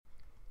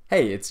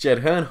Hey, it's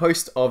Jed Herne,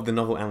 host of the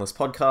Novel Analyst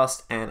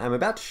podcast, and I'm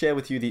about to share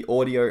with you the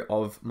audio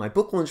of my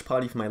book launch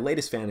party for my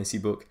latest fantasy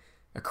book,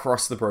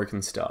 Across the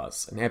Broken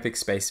Stars, an epic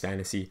space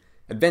fantasy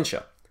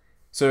adventure.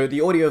 So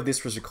the audio of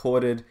this was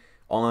recorded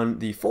on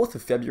the 4th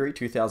of February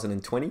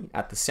 2020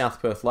 at the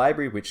South Perth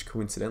Library, which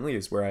coincidentally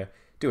is where I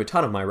do a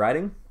ton of my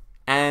writing.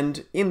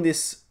 And in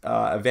this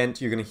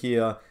event, you're going to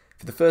hear,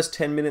 for the first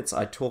 10 minutes,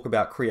 I talk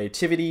about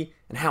creativity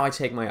and how I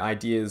take my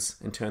ideas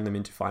and turn them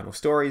into final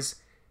stories.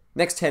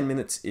 Next 10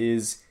 minutes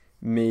is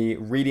me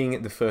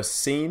reading the first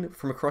scene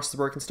from Across the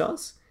Broken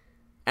Stars.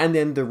 And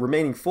then the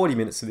remaining 40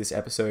 minutes of this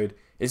episode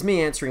is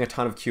me answering a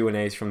ton of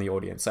Q&As from the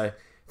audience. I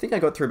think I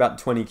got through about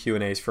 20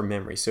 Q&As from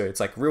memory, so it's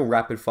like real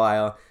rapid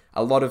fire,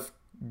 a lot of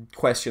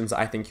questions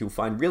I think you'll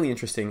find really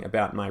interesting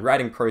about my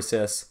writing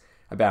process,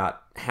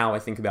 about how I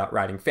think about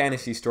writing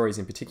fantasy stories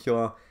in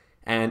particular,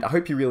 and I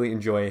hope you really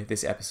enjoy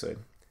this episode.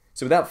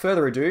 So without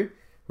further ado,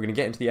 we're going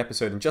to get into the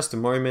episode in just a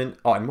moment.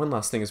 Oh, and one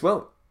last thing as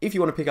well. If you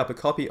want to pick up a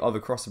copy of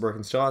Across the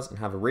Broken Stars and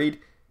have a read,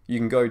 you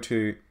can go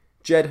to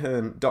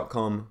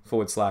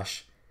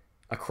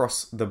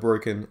jedherne.com/Across the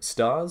Broken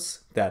Stars.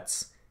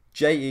 That's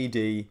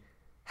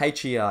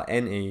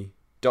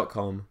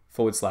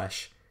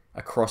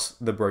jedherne.com/Across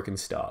the Broken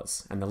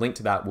Stars. And the link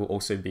to that will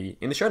also be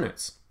in the show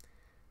notes.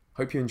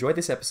 Hope you enjoyed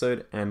this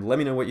episode and let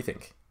me know what you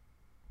think.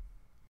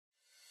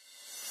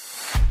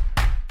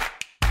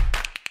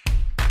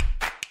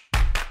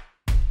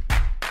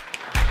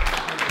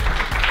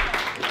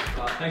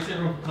 Thanks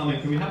everyone for coming.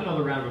 Can we have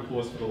another round of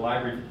applause for the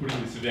library for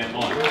putting this event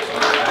on?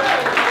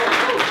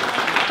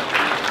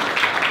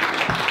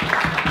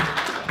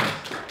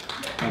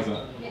 How's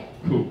that? Yeah.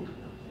 Cool.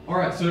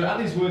 Alright, so at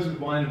these Words with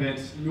Wine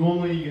events,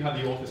 normally you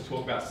have the authors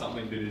talk about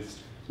something that is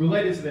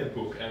related to their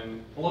book,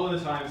 and a lot of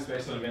the time it's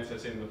based on events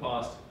I've seen in the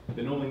past.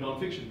 They're normally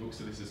non-fiction books,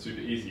 so this is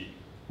super easy.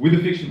 With a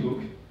fiction book,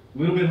 a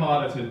little bit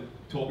harder to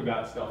talk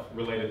about stuff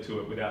related to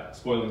it without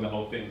spoiling the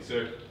whole thing.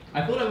 So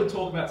I thought I would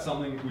talk about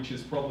something which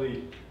is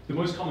probably the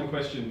most common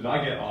question that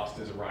I get asked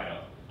as a writer,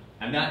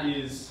 and that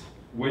is,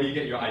 where do you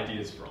get your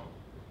ideas from?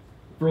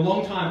 For a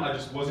long time, I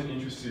just wasn't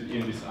interested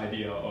in this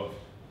idea of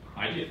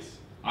ideas.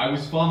 I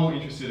was far more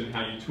interested in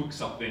how you took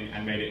something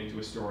and made it into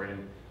a story,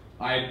 and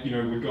I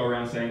would go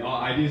around saying, oh,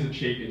 ideas are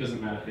cheap, it doesn't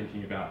matter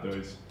thinking about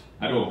those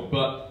at all.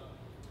 But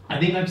I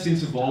think I've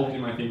since evolved in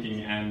my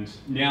thinking, and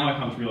now I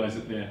come to realize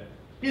that there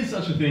is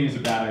such a thing as a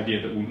bad idea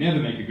that will never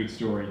make a good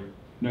story,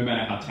 no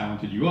matter how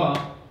talented you are.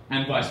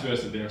 And vice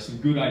versa, there are some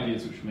good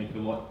ideas which make it a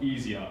lot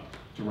easier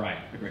to write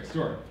a great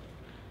story.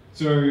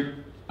 So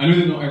I know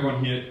that not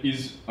everyone here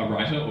is a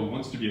writer or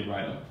wants to be a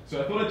writer,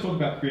 so I thought I'd talk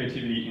about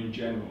creativity in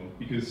general,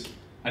 because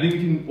I think we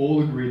can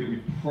all agree that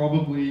we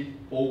probably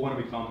all want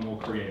to become more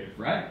creative,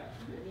 right?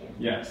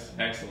 Yes,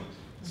 excellent.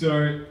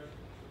 So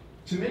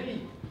to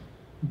me,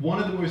 one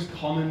of the most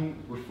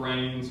common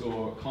refrains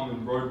or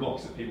common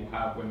roadblocks that people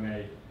have when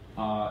they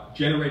are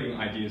generating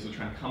ideas or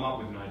trying to come up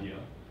with an idea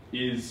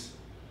is,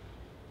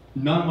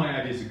 none of my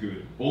ideas are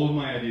good. All of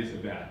my ideas are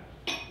bad.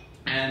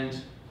 And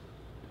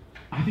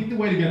I think the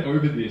way to get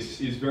over this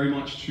is very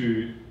much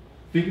to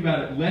think about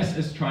it less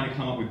as trying to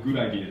come up with good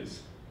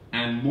ideas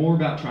and more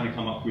about trying to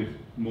come up with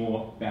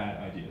more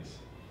bad ideas.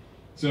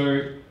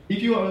 So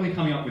if you are only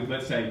coming up with,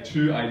 let's say,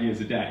 2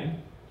 ideas a day,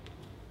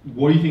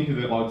 what do you think are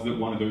the odds that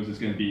one of those is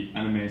going to be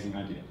an amazing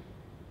idea?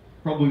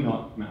 Probably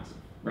not massive,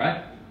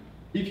 right?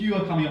 If you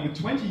are coming up with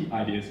 20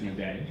 ideas in a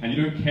day and you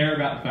don't care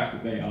about the fact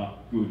that they are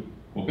good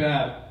or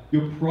bad,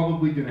 you're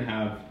probably going to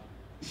have a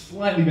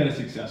slightly better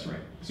success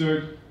rate.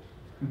 So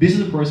this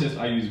is a process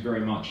I use very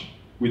much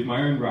with my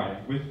own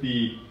writing. With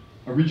the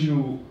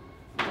original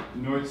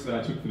notes that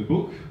I took for the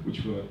book,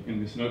 which were in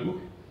this notebook,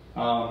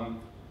 I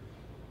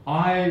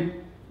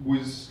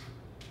was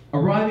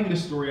arriving at a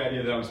story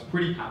idea that I was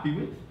pretty happy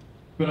with,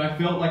 but I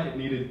felt like it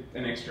needed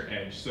an extra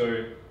edge.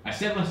 So I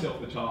set myself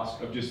the task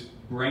of just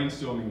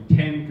brainstorming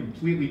 10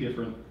 completely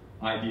different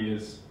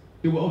ideas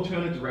that were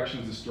alternate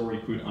directions the story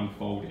could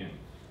unfold in.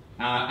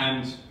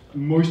 And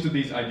most of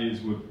these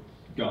ideas were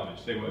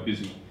garbage, they were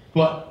abysmal.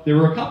 But there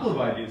were a couple of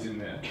ideas in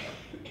there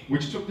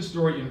which took the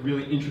story in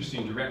really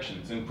interesting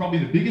directions. And probably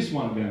the biggest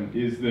one of them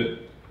is that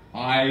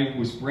I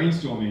was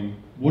brainstorming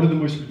what are the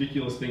most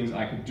ridiculous things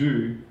I could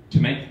do to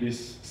make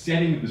this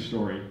setting of the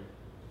story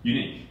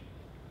unique.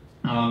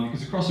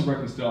 Because Across the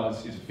Broken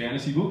Stars is a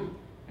fantasy book,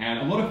 and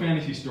a lot of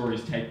fantasy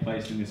stories take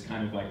place in this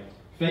kind of like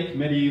fake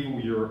medieval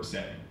Europe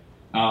setting.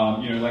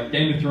 Like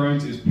Game of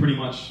Thrones is pretty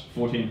much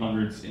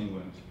 1400s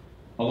England.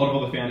 A lot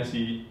of other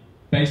fantasy,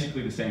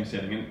 basically the same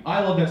setting. And I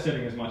love that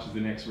setting as much as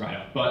the next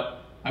writer,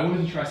 but I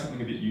wanted to try something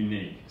a bit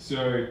unique.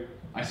 So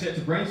I set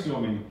to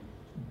brainstorming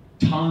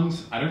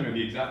tons, I don't know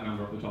the exact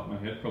number off the top of my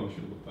head, probably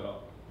should have looked that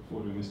up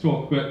before doing this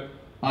talk, but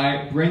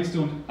I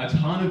brainstormed a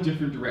ton of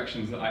different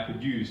directions that I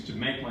could use to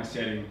make my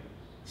setting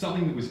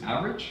something that was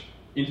average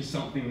into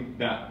something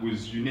that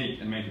was unique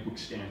and made the book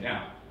stand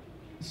out.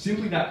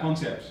 Simply that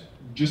concept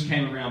just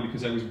came around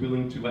because I was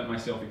willing to let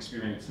myself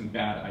experience some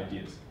bad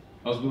ideas.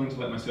 I was willing to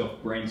let myself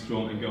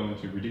brainstorm and go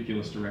into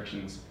ridiculous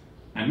directions.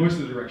 And most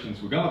of the directions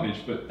were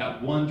garbage, but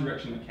that one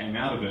direction that came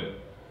out of it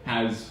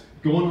has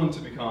gone on to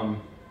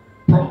become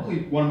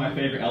probably one of my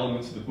favorite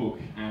elements of the book,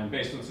 and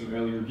based on some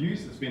early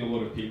reviews, it's been a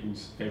lot of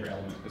people's favorite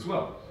element as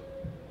well.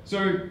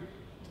 So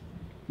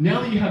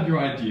now that you have your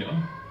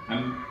idea,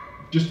 and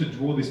just to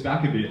draw this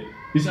back a bit,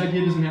 this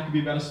idea doesn't have to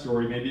be about a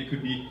story. Maybe it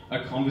could be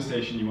a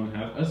conversation you want to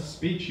have, a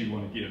speech you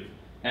want to give,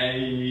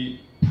 a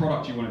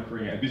product you want to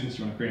create, a business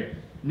you want to create.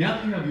 Now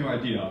that you have your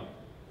idea,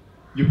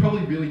 you're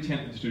probably really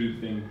tempted to do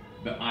the thing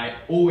that I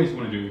always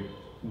want to do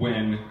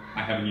when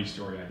I have a new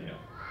story idea.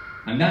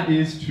 And that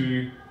is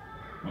to,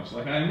 much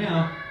like I am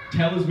now,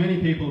 tell as many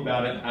people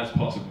about it as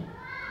possible.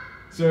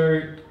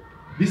 So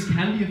this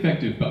can be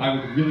effective, but I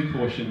would really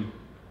caution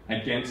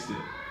against it.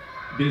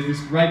 There's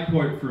this great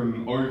quote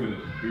from Ovid,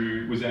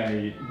 who was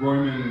a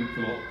Roman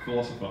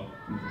philosopher,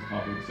 it's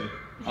hard to say,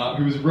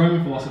 who was a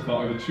Roman philosopher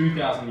over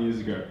 2,000 years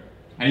ago.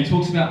 And he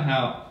talks about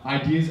how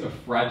ideas are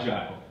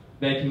fragile.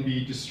 They can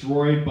be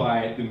destroyed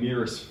by the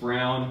merest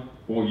frown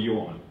or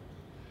yawn.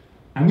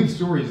 And with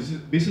stories,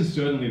 this is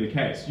certainly the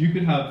case. You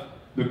could have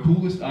the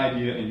coolest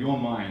idea in your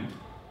mind,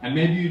 and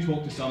maybe you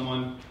talk to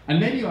someone, and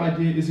maybe your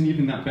idea isn't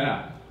even that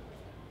bad.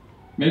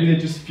 Maybe they're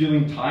just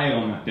feeling tired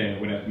on that day or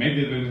whatever.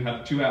 Maybe they don't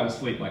have 2 hours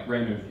sleep like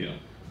Rain over here.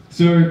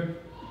 So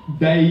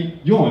they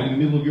yawn in the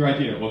middle of your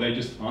idea, or they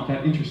just aren't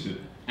that interested.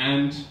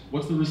 And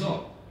what's the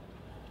result?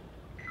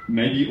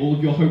 Maybe all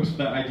of your hopes for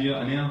that idea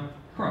are now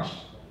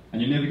crushed,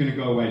 and you're never going to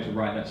go away to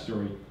write that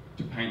story,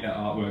 to paint that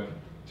artwork,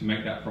 to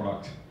make that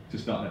product, to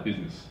start that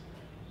business.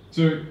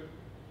 So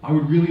I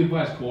would really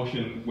advise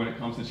caution when it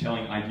comes to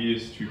telling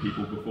ideas to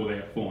people before they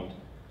are formed.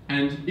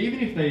 And even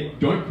if they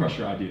don't crush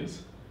your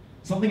ideas,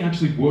 something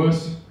actually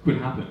worse could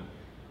happen.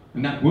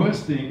 And that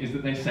worst thing is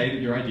that they say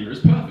that your idea is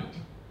perfect.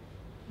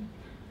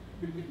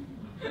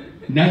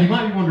 Now you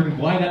might be wondering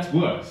why that's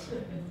worse.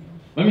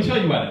 Let me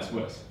tell you why that's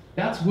worse.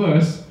 That's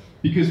worse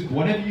because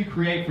whatever you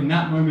create from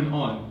that moment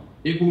on,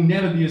 it will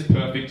never be as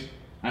perfect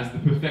as the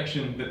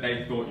perfection that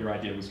they thought your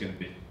idea was going to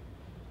be.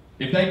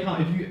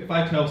 If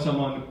I tell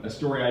someone a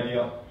story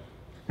idea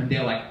and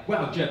they're like,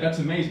 wow, Jeff, that's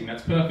amazing,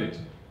 that's perfect,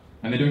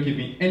 and they don't give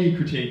me any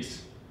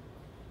critiques,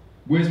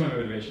 where's my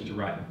motivation to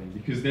write the thing?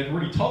 Because they've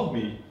already told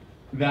me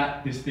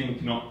that this thing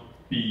cannot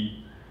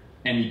be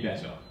any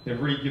better. They've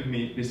already given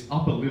me this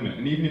upper limit,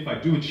 and even if I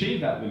do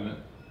achieve that limit,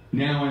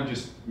 now I'm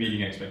just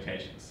meeting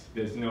expectations.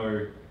 There's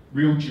no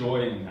real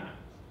joy in that.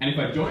 And if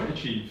I don't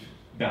achieve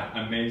that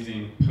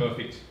amazing,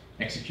 perfect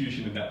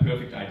execution of that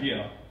perfect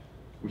idea,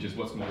 which is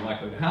what's more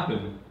likely to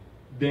happen,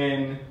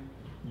 then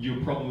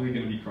you're probably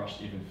going to be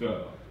crushed even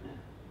further.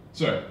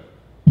 So,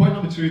 point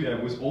number 2 there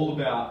was all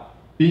about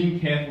being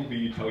careful who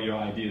you tell your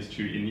ideas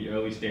to in the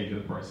early stage of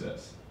the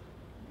process.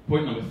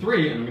 Point number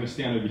 3, and I'm going to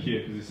stand over here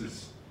because this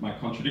is my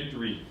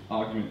contradictory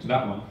argument to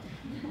that one,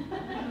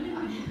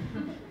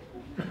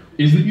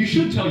 is that you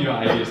should tell your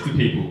ideas to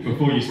people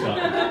before you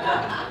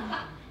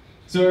start.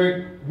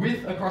 So,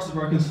 with Across the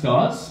Broken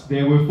Stars,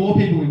 there were 4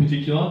 people in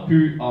particular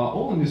who are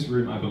all in this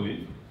room, I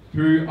believe,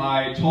 who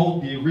I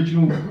told the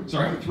original,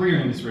 3 are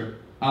in this room,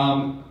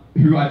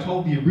 who I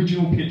told the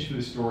original pitch for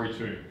the story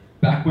to.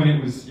 Back when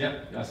it was,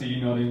 yep, I see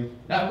you nodding.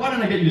 Why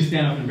don't I get you to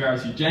stand up and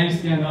embarrass you? James,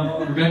 stand up.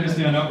 Rebecca,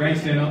 stand up. Ray,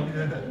 stand up.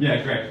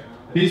 Yeah, great.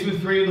 These were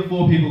 3 of the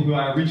 4 people who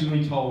I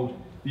originally told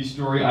these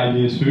story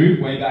ideas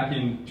to, way back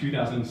in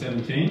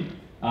 2017.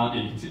 Yeah,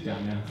 you can sit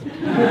down now.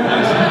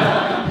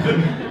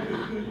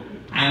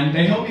 And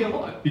they helped me a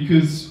lot,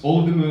 because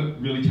all of them are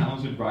really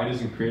talented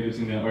writers and creators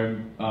in their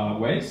own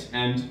ways,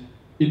 and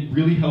it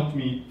really helped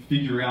me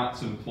figure out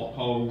some plot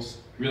holes,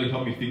 really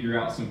helped me figure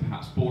out some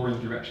perhaps boring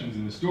directions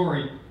in the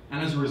story,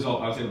 and as a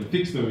result I was able to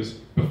fix those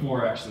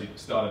before I actually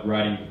started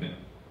writing with them.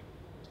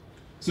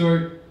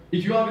 So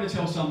if you are going to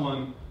tell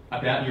someone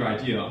about your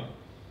idea,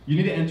 you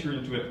need to enter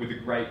into it with a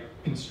great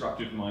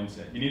constructive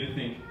mindset. You need to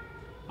think,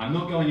 I'm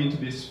not going into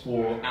this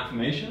for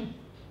affirmation,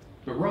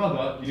 but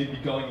rather you need to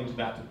be going into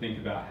that to think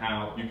about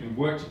how you can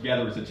work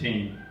together as a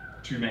team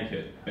to make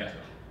it better.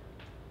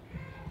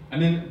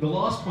 And then the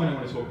last point I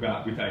want to talk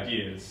about with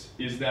ideas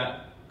is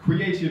that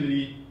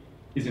creativity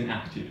is an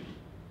activity.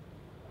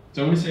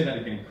 So I want to say that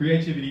again,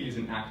 creativity is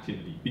an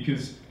activity,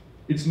 because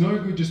it's no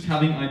good just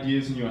having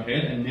ideas in your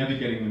head and never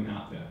getting them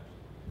out there.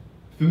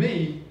 For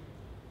me,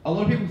 a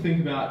lot of people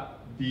think about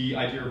the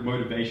idea of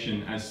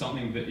motivation as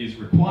something that is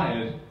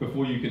required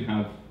before you can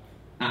have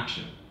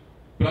action.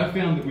 But I've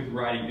found that with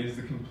writing it is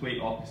the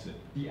complete opposite.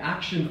 The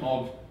action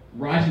of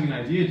writing an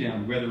idea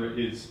down, whether it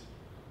is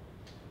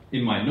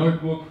in my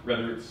notebook,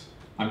 whether it's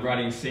I'm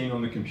writing a scene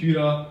on the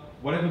computer,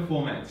 whatever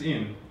format it's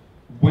in,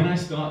 when I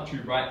start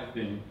to write the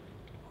thing,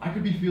 I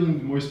could be feeling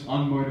the most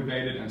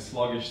unmotivated and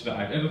sluggish that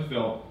I've ever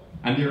felt,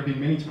 and there have been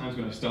many times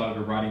when I've started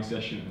a writing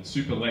session and it's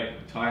super late,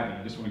 I'm tired, and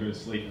I just want to go to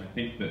sleep, and I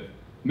think that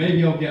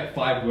maybe I'll get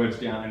 5 words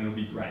down and it'll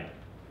be great.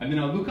 And then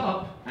I look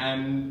up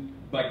and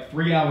like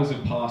 3 hours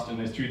have passed and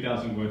there's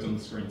 2,000 words on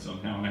the screen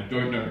somehow, and I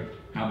don't know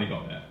how they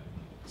got there.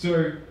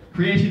 So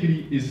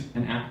creativity is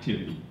an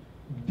activity.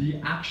 The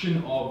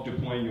action of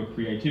deploying your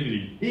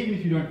creativity, even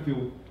if you don't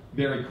feel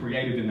very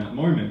creative in that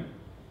moment,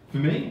 for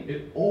me,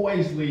 it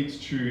always leads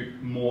to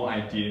more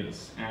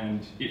ideas,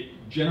 and it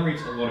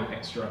generates a lot of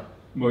extra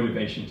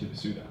motivation to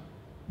pursue that.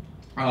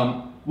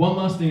 One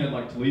last thing I'd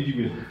like to leave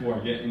you with before I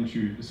get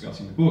into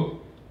discussing the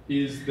book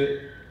is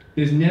that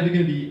there's never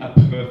going to be a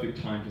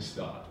perfect time to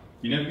start.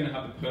 You're never going to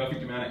have the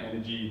perfect amount of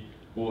energy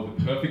or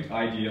the perfect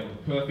idea or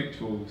the perfect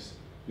tools.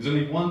 There's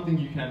only one thing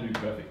you can do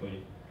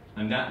perfectly,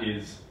 and that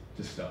is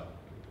to start.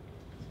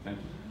 Thank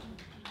you.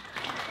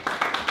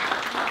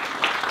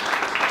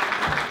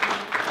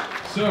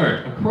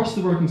 So, Across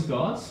the Broken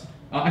Stars.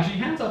 Actually,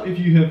 hands up if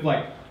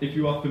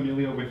you are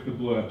familiar with the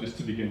blurb, just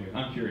to begin with.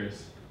 I'm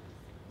curious.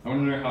 I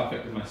want to know how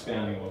effective my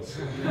spamming was.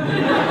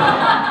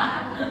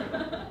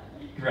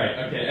 Great,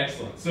 okay,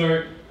 excellent.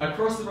 So,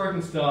 Across the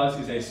Broken Stars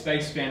is a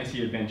space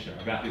fantasy adventure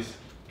about this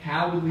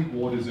cowardly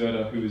war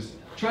deserter who is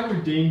trying to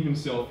redeem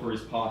himself for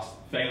his past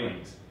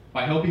failings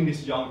by helping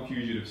this young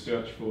fugitive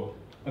search for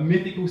a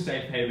mythical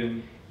safe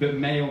haven that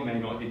may or may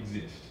not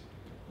exist.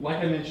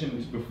 Like I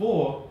mentioned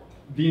before,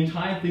 the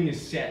entire thing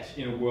is set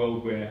in a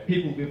world where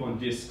people live on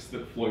discs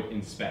that float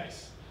in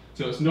space.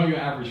 So it's not your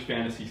average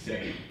fantasy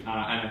setting, and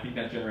I think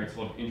that generates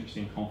a lot of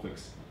interesting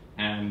conflicts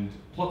and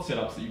plot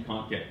setups that you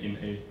can't get in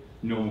a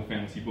normal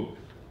fantasy book.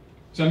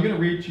 So I'm going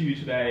to read to you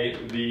today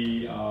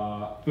the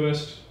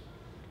first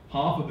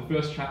half of the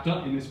first chapter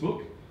in this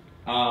book.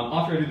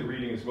 After I do the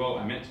reading as well,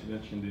 I meant to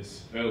mention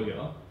this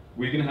earlier,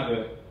 we're going to have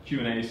a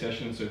Q&A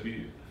session, so if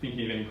you're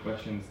thinking of any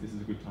questions, this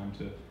is a good time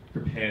to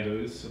prepare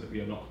those so that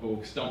we are not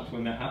all stumped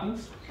when that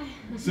happens.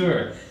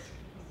 So,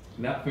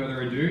 without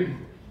further ado,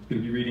 I'm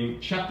going to be reading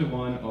Chapter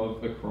 1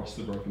 of Across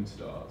the Broken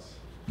Stars.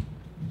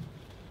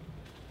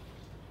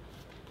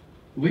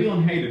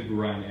 Leon hated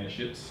Varian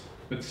airships,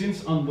 but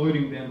since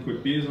unloading them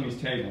put beers on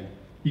his table,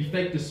 he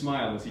faked a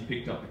smile as he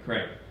picked up the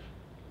crate.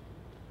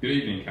 "Good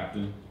evening,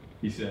 Captain,"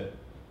 he said.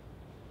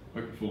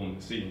 "Hope you fall in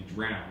the sea and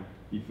drown,"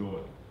 he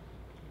thought.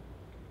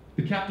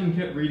 The captain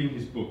kept reading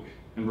his book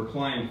and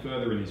reclined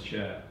further in his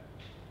chair.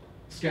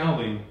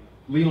 Scowling,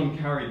 Leon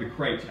carried the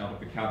crate out of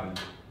the cabin,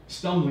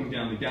 stumbling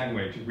down the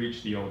gangway to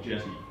reach the old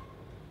jetty.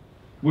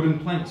 Wooden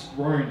planks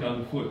groaned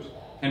underfoot,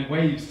 and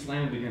waves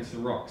slammed against the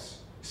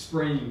rocks,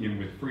 spraying him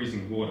with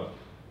freezing water.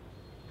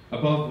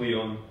 Above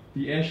Leon,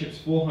 the airship's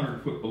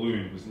 400-foot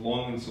balloon was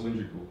long and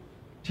cylindrical,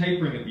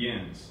 tapering at the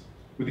ends,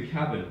 with a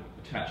cabin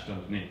attached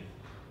underneath.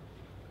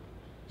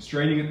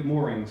 Straining at the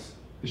moorings,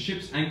 the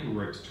ship's anchor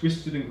ropes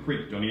twisted and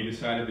creaked on either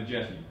side of the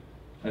jetty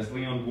as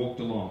Leon walked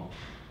along,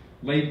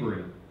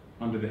 labouring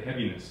under the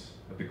heaviness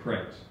of the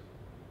crate.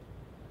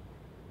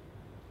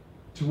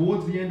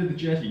 Towards the end of the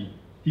jetty,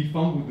 he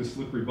fumbled the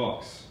slippery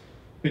box,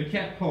 but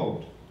kept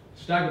hold,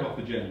 staggered off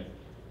the jetty,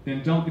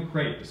 then dumped the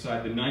crate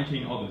beside the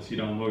 19 others he'd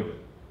unloaded.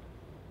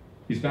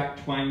 His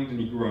back twanged and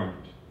he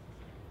groaned.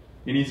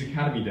 In his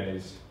academy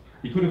days,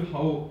 he could have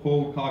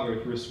hauled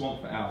cargo through a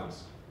swamp for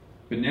hours,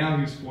 but now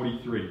he was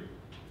 43.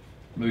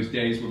 Those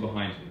days were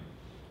behind him.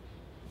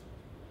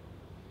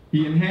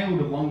 He inhaled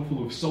a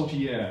lungful of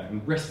salty air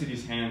and rested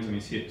his hands on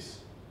his hips,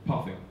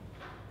 puffing.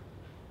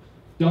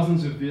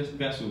 Dozens of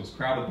vessels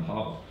crowded the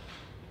harbour.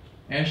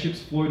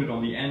 Airships floated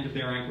on the end of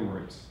their anchor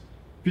ropes,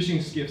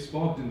 fishing skiffs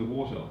bobbed in the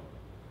water,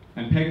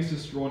 and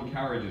Pegasus-drawn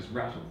carriages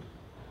rattled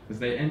as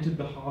they entered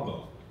the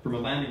harbour from a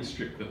landing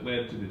strip that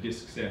led to the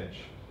disc's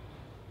edge.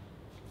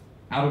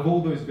 Out of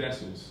all those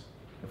vessels,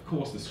 of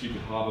course the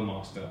stupid harbour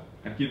master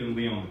had given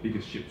Leon the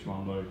biggest ship to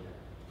unload.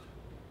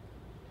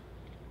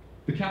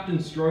 The captain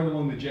strode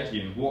along the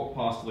jetty and walked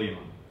past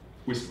Leon,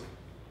 whistling.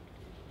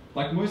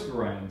 Like most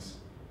Varians,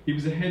 he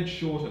was a head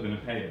shorter than a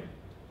payer,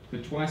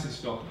 but twice as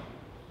stocky.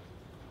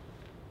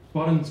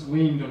 Buttons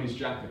gleamed on his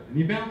jacket, and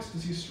he bounced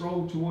as he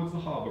strolled towards the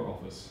harbour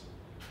office.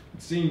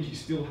 It seemed he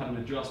still hadn't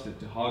adjusted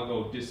to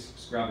Hargold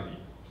Disc's gravity,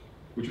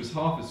 which was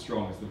half as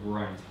strong as the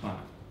Varian's planet.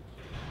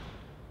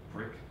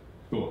 Prick,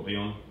 thought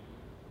Leon.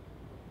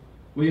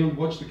 Leon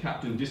watched the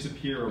captain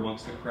disappear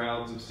amongst the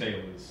crowds of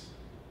sailors.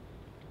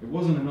 It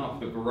wasn't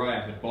enough that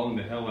Varia had bombed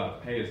the hell out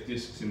of Payer's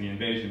discs in the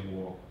invasion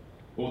war,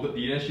 or that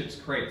the airship's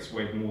crates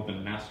weighed more than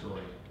an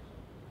asteroid.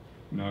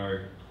 No,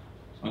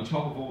 on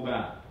top of all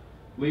that,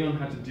 Leon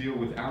had to deal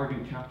with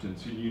arrogant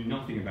captains who knew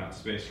nothing about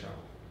space travel,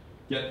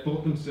 yet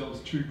thought themselves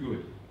too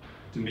good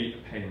to meet a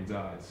Payan's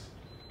eyes.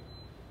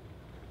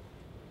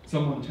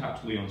 Someone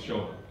tapped Leon's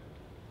shoulder.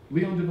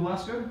 "Leon de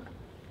Velasco?"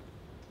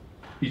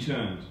 He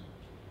turned.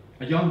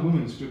 A young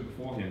woman stood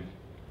before him,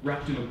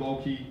 wrapped in a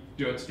bulky,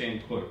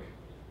 dirt-stained cloak.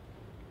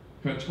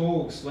 Her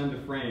tall, slender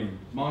frame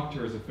marked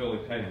her as a fellow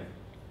Payan.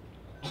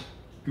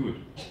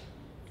 Good.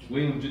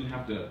 Leon didn't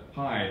have to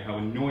hide how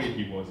annoyed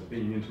he was at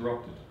being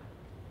interrupted.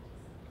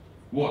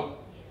 "What?"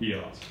 he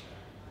asked.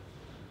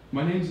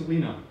 "My name's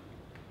Alina.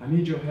 I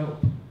need your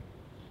help."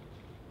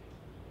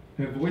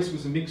 Her voice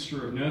was a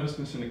mixture of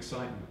nervousness and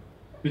excitement,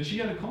 but she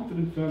had a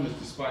confident firmness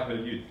despite her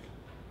youth.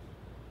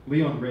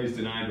 Leon raised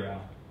an eyebrow.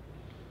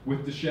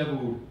 With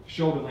disheveled,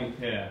 shoulder-length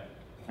hair,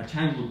 a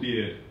tangled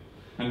beard,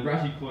 and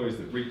ratty clothes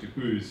that reeked of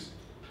booze,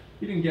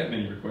 he didn't get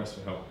many requests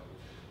for help,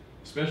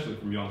 especially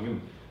from young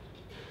women.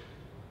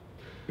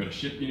 "Got a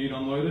ship you need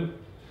unloaded?"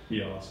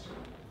 he asked.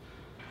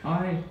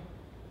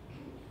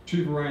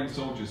 Two Varian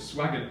soldiers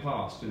swaggered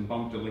past and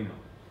bumped Alina.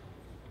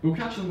 "We'll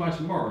catch them by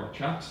tomorrow,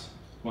 chaps.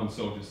 one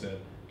soldier said.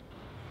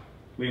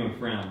 Leon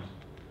frowned.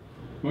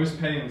 Most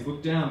pagans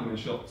looked down when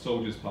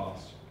soldiers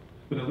passed,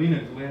 but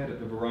Alina glared at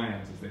the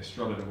Varians as they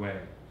strutted away.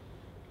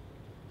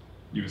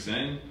 You were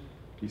saying?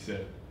 He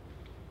said.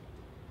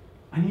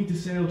 I need to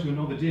sail to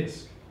another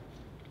disk.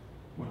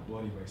 What a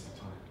bloody waste of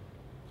time.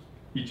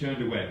 He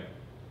turned away.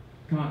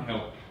 Can't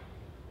help.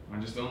 I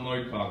just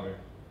unload cargo.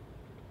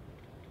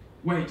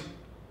 Wait,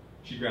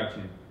 she grabbed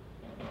him.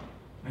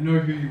 I know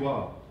who you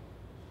are.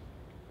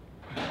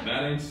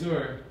 That ain't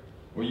so,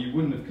 or you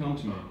wouldn't have come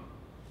to me.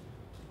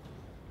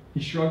 He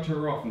shrugged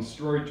her off and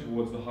strode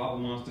towards the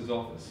harbour master's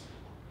office,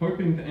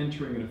 hoping that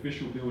entering an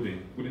official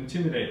building would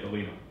intimidate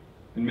Alina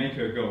and make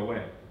her go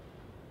away.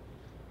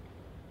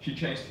 She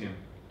chased him.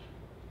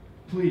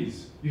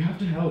 Please, you have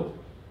to help.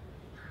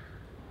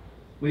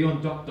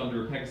 Leon ducked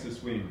under a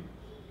Pegasus wing.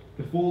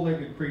 The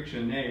four-legged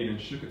creature neighed and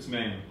shook its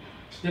mane,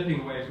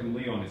 stepping away from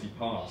Leon as he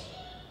passed.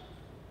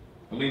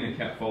 Alina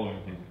kept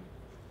following him.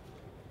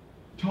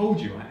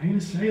 Told you, I ain't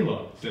a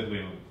sailor, said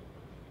Leon.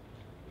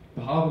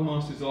 The harbour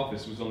master's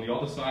office was on the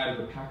other side of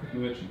the pack of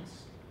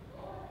merchants.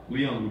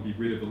 Leon would be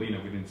rid of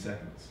Alina within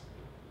seconds.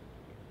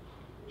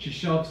 She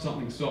shoved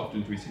something soft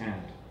into his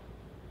hand.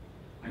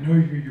 I know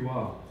who you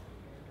are.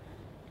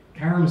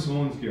 Karam's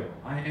Horn's girl.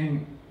 I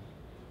ain't...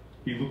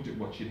 He looked at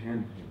what she'd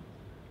handed him.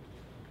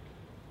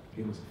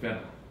 It was a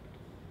feather.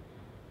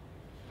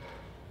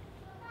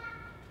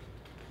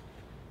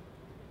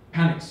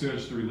 Panic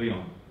surged through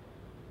Leon.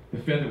 The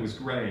feather was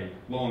grey,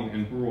 long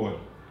and broad,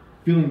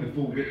 filling the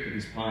full width of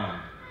his palm.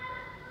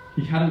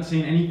 He hadn't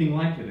seen anything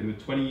like it in the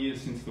 20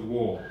 years since the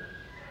war.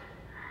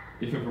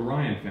 If a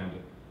Varian found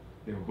it,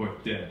 they were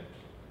both dead.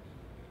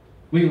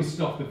 Leon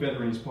stuffed the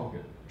feather in his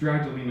pocket,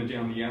 dragged Alina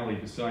down the alley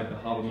beside the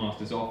harbour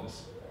master's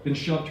office, then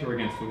shoved her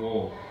against the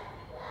wall.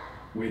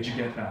 Where'd you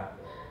get that?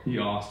 He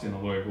asked in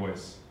a low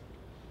voice.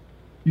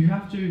 You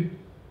have to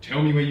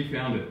tell me where you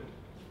found it.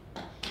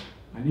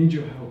 I need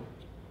your help.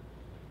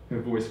 Her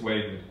voice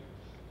wavered.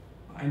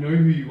 I know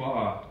who you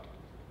are,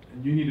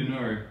 and you need to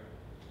know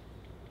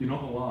you're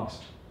not the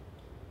last.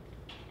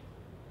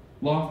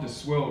 Laughter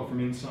swelled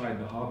from inside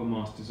the harbour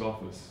master's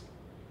office.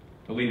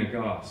 Alina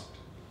gasped.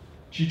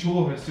 She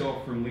tore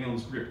herself from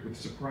Leon's grip with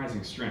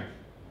surprising strength.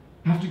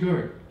 Have to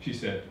go, she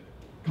said.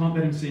 Can't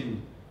let him see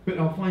me, but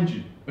I'll find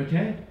you,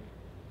 okay?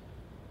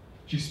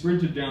 She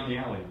sprinted down the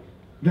alley,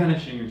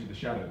 vanishing into the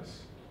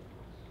shadows.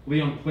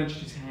 Leon clenched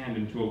his hand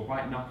into a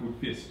white-knuckled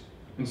fist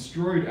and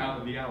strode out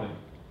of the alley,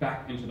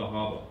 back into the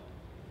harbour.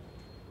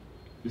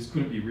 This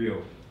couldn't be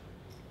real.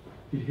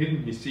 He'd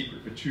hidden his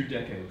secret for 2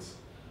 decades,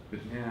 but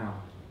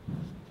now...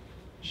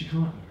 She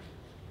can't know,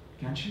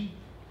 can she?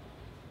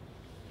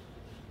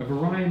 A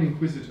Varian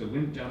Inquisitor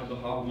limped out of the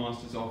harbour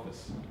master's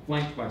office,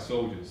 flanked by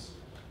soldiers.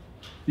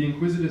 The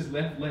Inquisitor's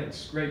left leg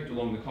scraped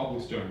along the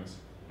cobblestones,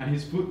 and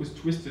his foot was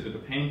twisted at a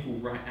painful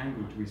right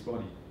angle to his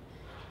body.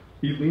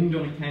 He leaned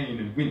on a cane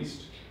and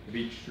winced at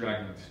each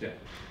straggling step.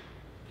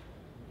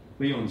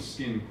 Leon's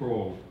skin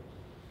crawled.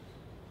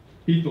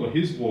 He thought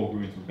his war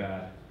wounds were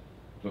bad,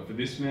 but for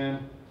this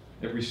man,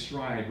 every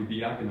stride would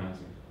be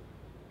agonizing.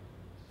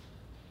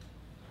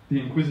 The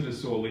Inquisitor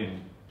saw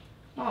Leon.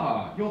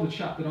 Ah, you're the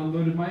chap that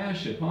unloaded my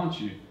airship, aren't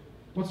you?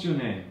 What's your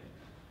name?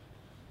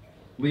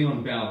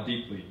 Leon bowed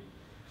deeply,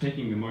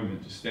 taking the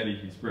moment to steady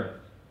his breath.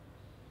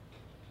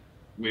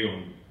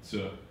 Leon,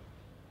 sir.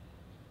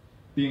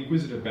 The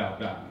Inquisitor bowed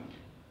back.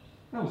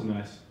 That was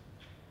nice.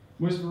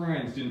 Most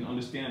Varians didn't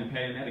understand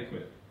pay and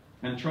etiquette,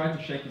 and tried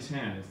to shake his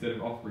hand instead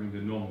of offering the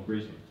normal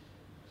greeting.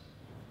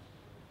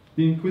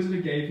 The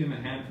Inquisitor gave him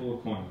a handful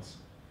of coins.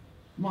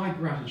 My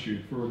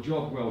gratitude for a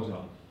job well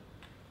done.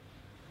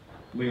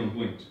 Leon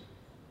blinked.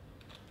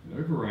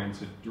 No Varians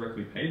had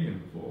directly paid him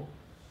before.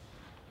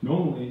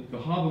 Normally, the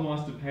harbour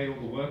master paid all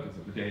the workers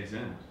at the day's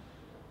end.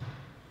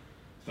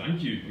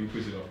 Thank you,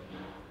 Inquisitor.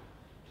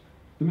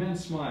 The man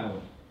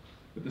smiled,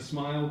 but the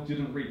smile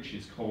didn't reach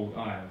his cold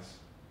eyes.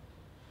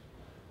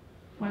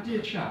 My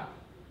dear chap,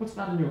 what's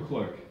that in your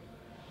cloak?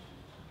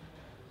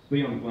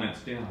 Leon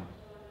glanced down.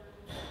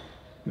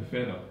 The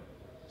feather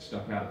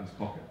stuck out of his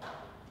pocket.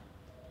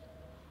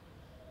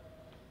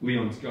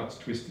 Leon's guts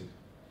twisted.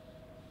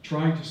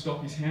 Trying to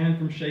stop his hand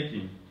from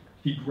shaking,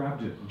 he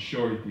grabbed it and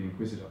showed the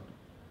Inquisitor.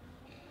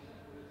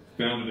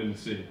 Found it in the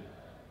sea.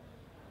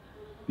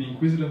 The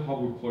Inquisitor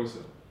hobbled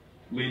closer,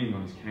 leaning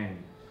on his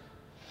cane.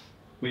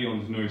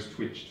 Leon's nose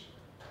twitched.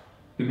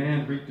 The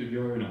man reeked of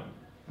Yona,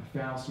 a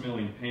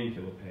foul-smelling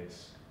painkiller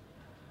paste.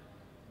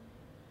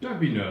 Don't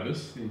be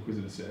nervous, the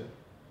Inquisitor said.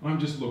 I'm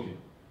just looking.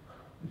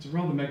 It's a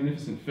rather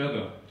magnificent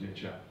feather, dear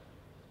chap.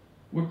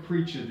 What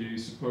creature do you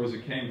suppose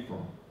it came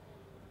from?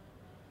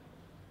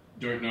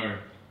 Don't know,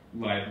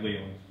 lied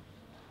Leon.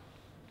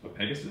 A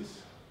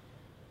Pegasus?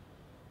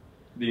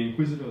 The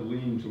Inquisitor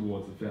leaned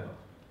towards the feather.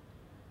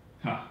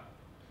 Ha!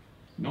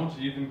 Not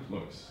even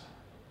close.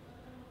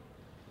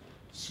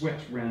 Sweat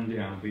ran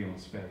down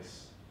Leon's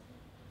face.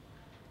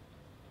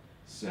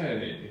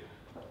 Say...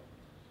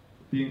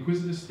 The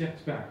Inquisitor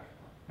stepped back,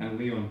 and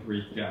Leon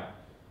breathed out.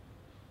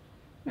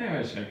 May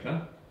I take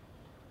that?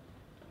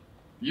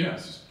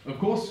 Yes, of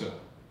course, sir.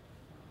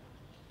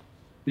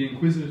 The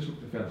Inquisitor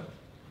took the feather.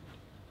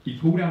 He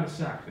pulled out a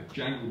sack that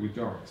jangled with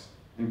Dorics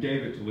and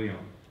gave it to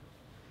Leon.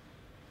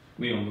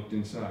 Leon looked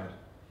inside.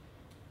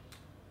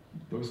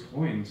 Those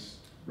coins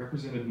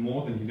represented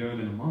more than he'd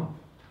earned in a month.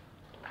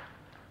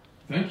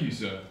 Thank you,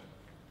 sir.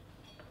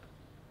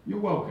 You're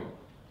welcome.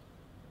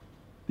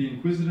 The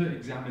Inquisitor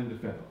examined the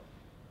feather.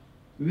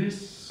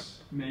 This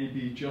may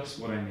be just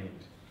what I need.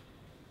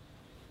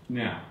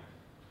 Now,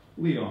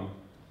 Leon,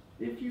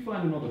 if you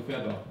find another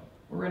feather,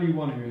 or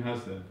anyone who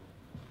has them,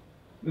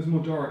 there's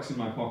more Dorics in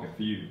my pocket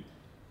for you.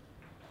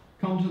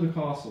 Come to the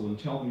castle and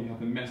tell them you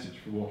have a message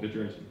for Walker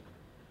Drayton.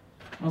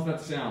 How's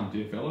that sound,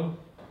 dear fellow?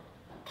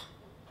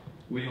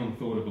 Leon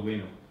thought of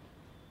Alina.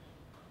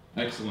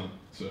 Excellent,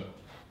 sir.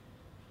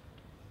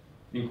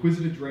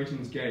 Inquisitor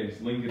Drayton's gaze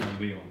lingered on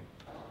Leon.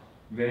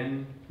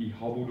 Then he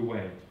hobbled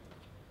away.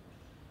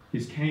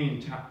 His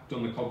cane tapped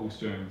on the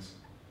cobblestones,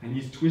 and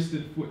his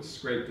twisted foot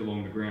scraped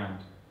along the ground.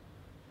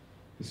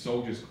 The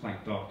soldiers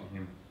clanked after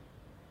him.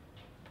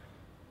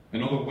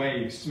 Another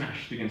wave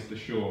smashed against the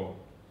shore,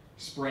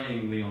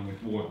 spraying Leon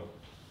with water.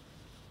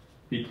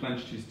 He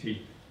clenched his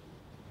teeth.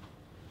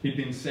 He'd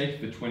been safe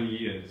for 20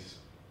 years,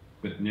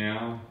 but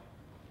now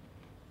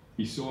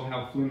he saw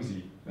how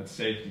flimsy that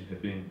safety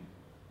had been.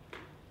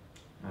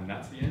 And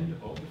that's the end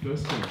of the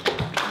first thing.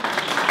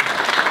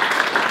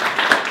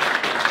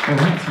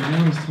 Alright, so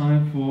now it's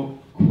time for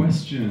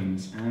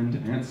questions and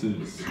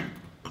answers.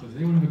 So does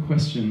anyone have a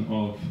question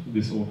of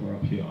this author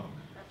up here?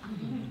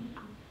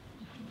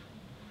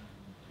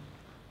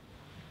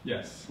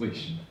 Yes,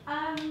 Leash.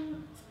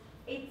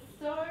 It's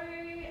so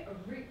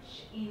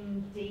rich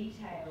in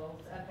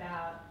details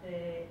about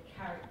the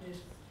characters'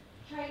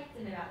 traits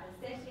and about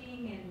the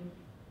setting and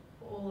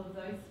all of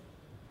those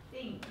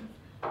things.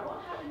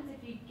 What happens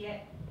if you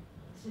get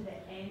to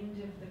the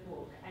end of the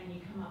book and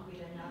you come up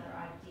with another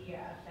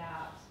idea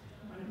about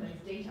one of those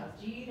details?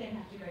 Do you then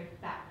have to go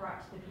back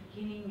right to the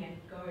beginning and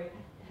go,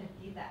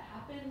 did that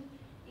happen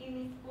in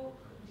this book?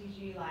 Did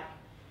you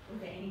was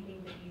there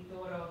anything that you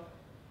thought of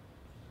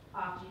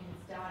after you had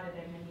started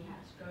and then you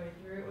had to go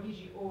through, or did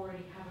you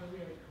already have a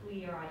really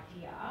clear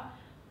idea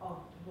of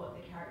what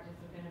the characters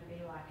were going to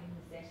be like in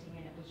the setting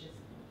and it was just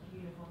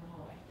uniform the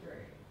whole way through?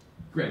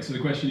 Great, so the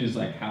question is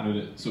how did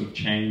it sort of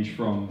change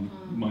from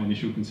my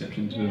initial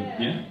conception to,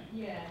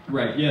 Yeah.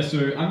 Right, yeah,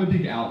 so I'm a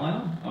big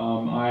outliner.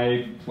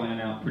 I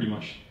plan out pretty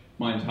much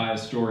my entire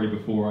story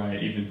before I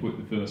even put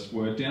the first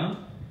word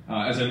down.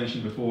 As I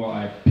mentioned before,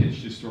 I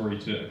pitched this story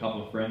to a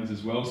couple of friends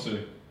as well, so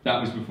that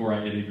was before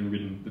I had even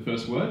written the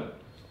first word.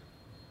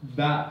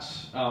 That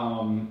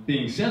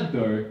being said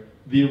though,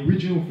 the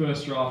original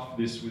first draft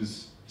for this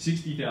was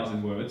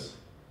 60,000 words,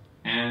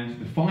 and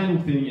the final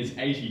thing is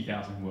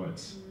 80,000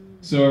 words.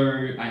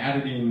 So I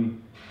added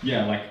in,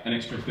 an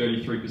extra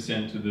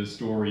 33% to the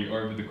story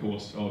over the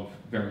course of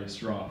various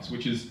drafts,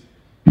 which is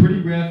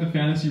pretty rare for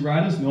fantasy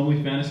writers.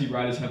 Normally fantasy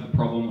writers have the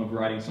problem of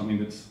writing something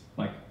that's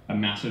like a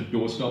massive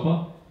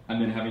doorstopper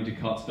and then having to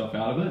cut stuff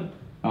out of it.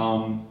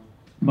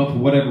 But for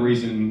whatever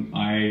reason,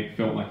 I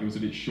felt like it was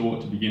a bit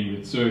short to begin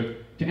with. So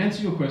to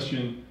answer your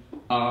question,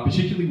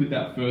 particularly with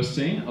that first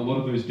scene, a lot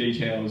of those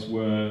details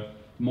were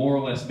more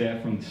or less there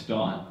from the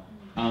start.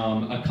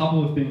 A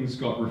couple of things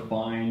got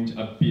refined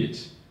a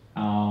bit.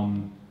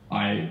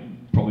 I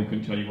probably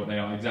couldn't tell you what they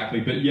are exactly,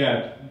 but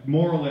yeah,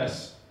 more or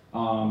less,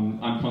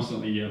 I'm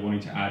constantly wanting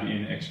to add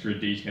in extra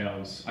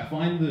details. I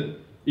find that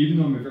even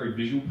though I'm a very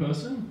visual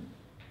person,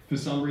 for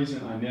some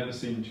reason I never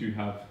seem to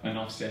have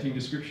enough setting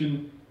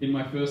description in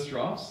my first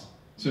drafts.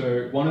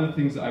 So one of the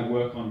things that I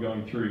work on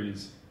going through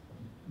is,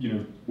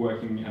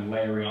 working and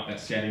layering up that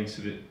setting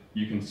so that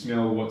you can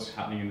smell what's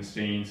happening in the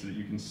scene, so that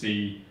you can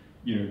see,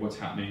 what's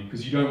happening.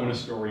 Because you don't want a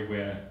story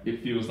where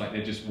it feels like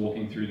they're just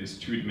walking through this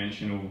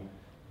two-dimensional,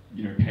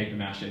 paper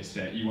mache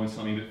set. You want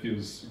something that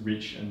feels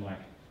rich and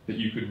that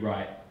you could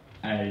write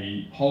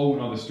a whole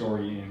other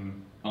story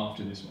in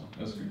after this one.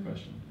 That's a good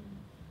question.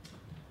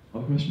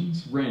 Other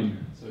questions?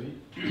 Ren. So,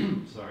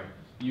 sorry.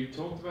 You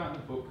talked about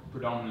the book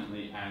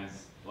predominantly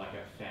as like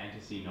a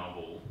fantasy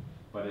novel,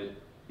 but it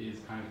is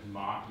kind of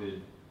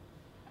marketed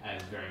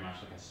as very much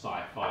like a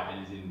sci-fi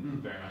and is in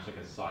very much like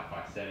a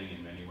sci-fi setting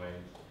in many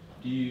ways.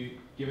 Do you,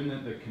 given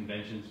that the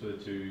conventions for the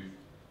two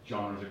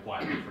genres are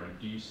quite different,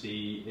 do you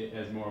see it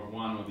as more of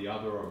one or the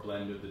other, or a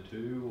blend of the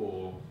two,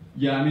 or?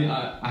 Yeah, I mean,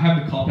 I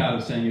have the cop-out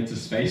of saying it's a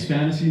space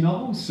fantasy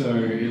novel, so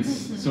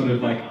it's sort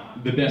of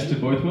like the best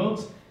of both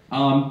worlds.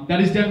 That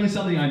is definitely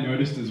something I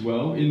noticed as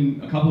well. In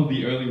a couple of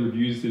the early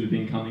reviews that have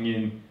been coming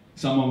in,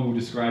 someone will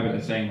describe it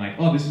as saying like,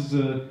 oh, this is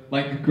a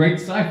great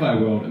sci-fi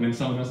world, and then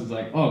someone else is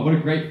like, oh, what a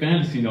great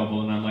fantasy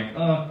novel, and I'm like,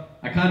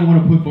 I kind of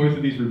want to put both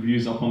of these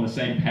reviews up on the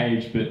same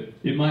page, but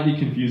it might be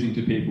confusing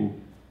to people.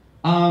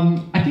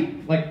 I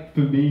think,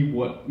 for me,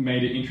 what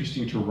made it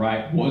interesting to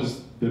write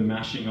was the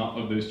mashing up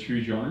of those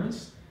two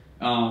genres,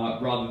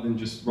 rather than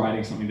just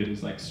writing something that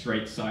is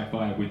straight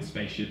sci-fi with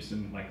spaceships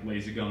and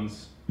laser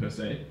guns per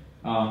se,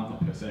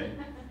 not per se,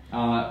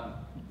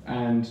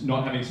 and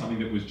not having something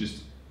that was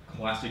just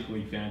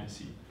classically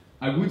fantasy.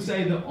 I would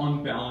say that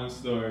on balance,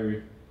 though,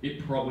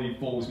 it probably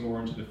falls more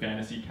into the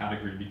fantasy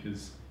category,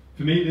 because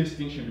for me the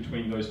distinction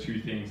between those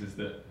two things is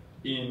that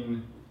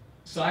in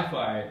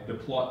sci-fi the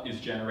plot is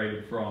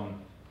generated from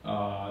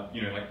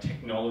like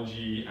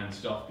technology and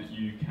stuff that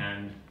you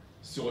can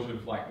sort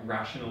of like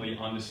rationally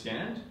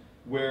understand,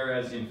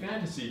 whereas in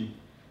fantasy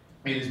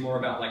it is more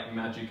about like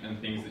magic and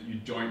things that you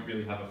don't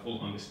really have a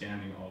full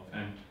understanding of.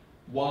 And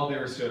while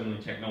there is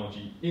certainly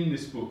technology in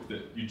this book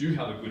that you do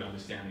have a good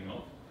understanding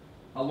of,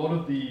 a lot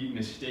of the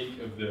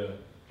mystique of the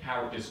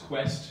character's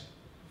quest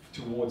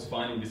towards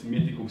finding this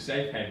mythical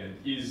safe haven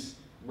is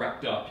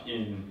wrapped up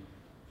in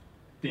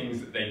things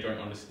that they don't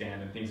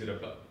understand and things that are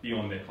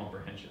beyond their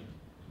comprehension.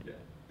 Yeah,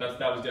 that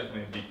was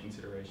definitely a big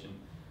consideration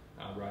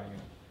writing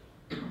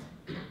it.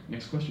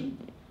 Next question.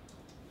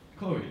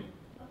 Chloe.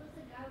 What was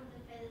the guy with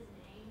the feathers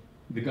name?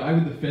 The guy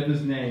with the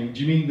feathers name,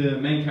 do you mean the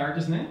main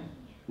character's name?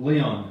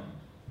 Leon.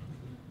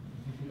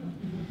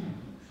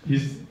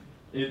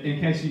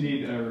 In case you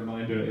need a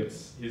reminder,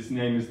 his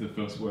name is the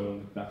first word on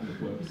the back of the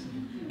blurbs.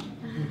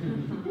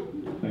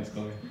 Thanks,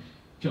 Chloe.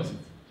 Chelsea.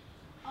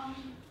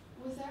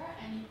 Was there at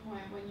any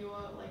point when you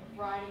were like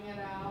writing it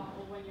out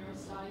or when you were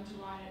starting to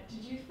write it,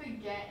 did you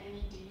forget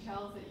any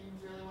details that you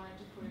really wanted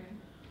to put in?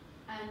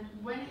 And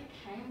when it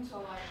came to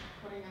like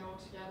putting it all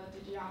together,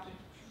 did you have to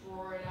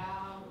draw it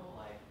out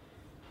or like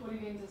put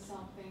it into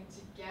something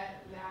to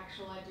get the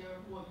actual idea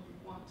of what you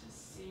want to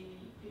see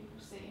people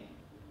seeing?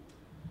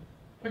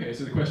 Okay,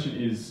 so the question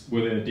is,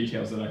 were there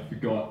details that I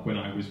forgot when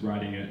I was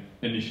writing it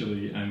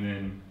initially, and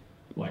then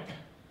like,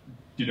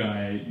 did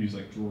I use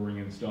like drawing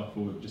and stuff,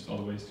 or just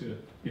other ways to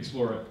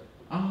explore it?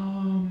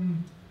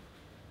 I'm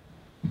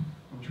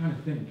trying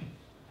to think.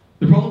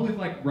 The problem with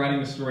like writing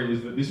a story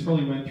is that this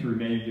probably went through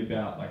maybe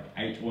about like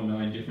 8 or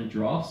 9 different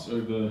drafts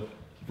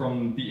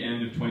from the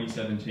end of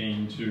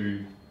 2017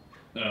 to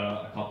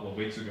a couple of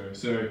weeks ago.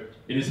 So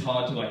it is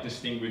hard to like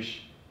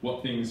distinguish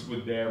what things were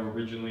there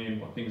originally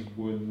and what things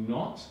were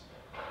not.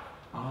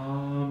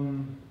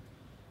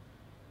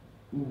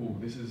 Ooh,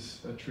 this is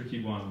a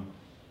tricky one.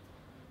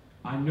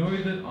 I know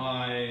that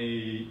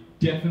I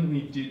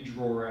definitely did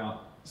draw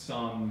out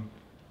some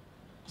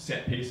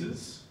set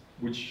pieces,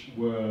 which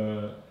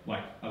were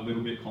like a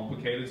little bit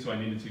complicated, so I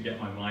needed to get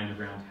my mind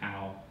around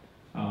how.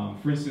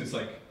 For instance,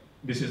 like,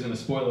 this isn't a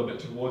spoiler, but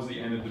towards the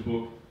end of the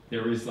book,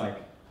 there is like,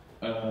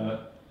 I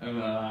don't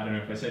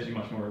know if I say too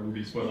much more, it will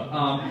be a spoiler.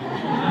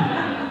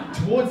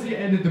 Towards the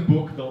end of the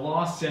book, the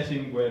last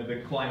setting where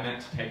the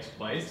climax takes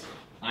place,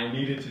 I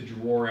needed to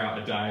draw out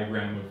a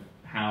diagram of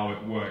how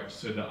it worked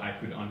so that I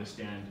could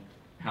understand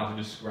how to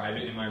describe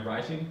it in my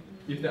writing,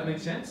 if that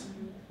makes sense.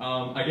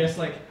 I guess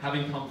like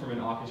having come from an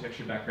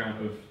architecture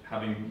background of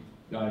having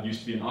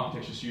used to be an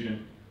architecture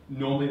student,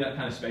 normally that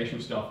kind of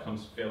spatial stuff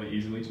comes fairly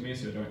easily to me,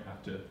 so I don't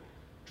have to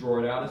draw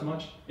it out as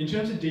much. In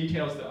terms of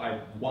details that I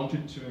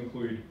wanted to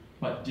include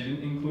but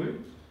didn't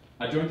include,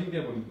 I don't think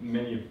there were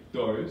many of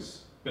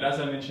those, but as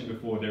I mentioned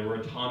before, there were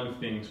a ton of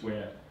things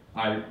where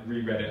I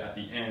reread it at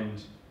the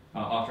end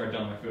after I'd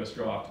done my first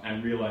draft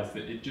and realized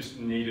that it just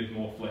needed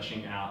more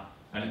fleshing out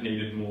and it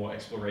needed more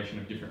exploration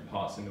of different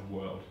parts in the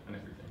world and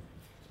everything.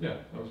 Yeah,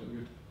 that was really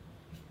good.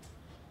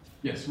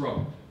 Yes,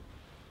 Rob.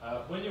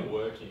 When you're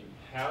working,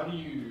 how do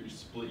you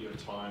split your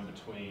time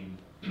between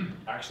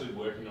actually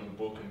working on the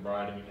book and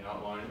writing and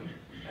outlining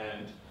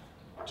and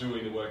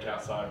doing the work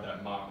outside of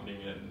that,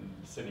 marketing it and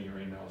sending your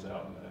emails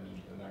out and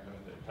that kind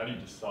of thing? How do you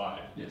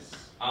decide? Yes.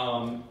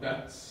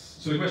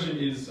 So the question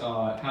is,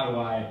 how do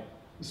I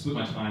split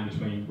my time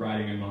between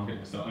writing and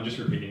marketing stuff? I'm just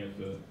repeating it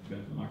for the benefit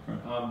of the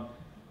microphone.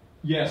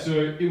 Yeah, so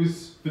it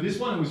was, for this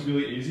one it was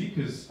really easy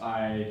because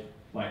I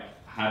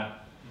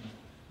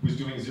was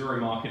doing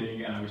zero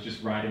marketing and I was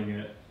just writing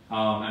it,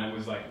 and it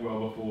was like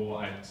well before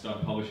I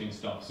started publishing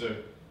stuff, so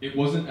it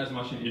wasn't as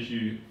much an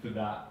issue for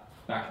that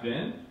back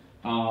then.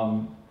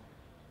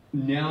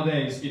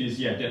 Nowadays it is,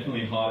 yeah,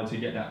 definitely harder to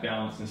get that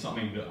balance, and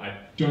something that I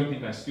don't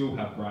think I still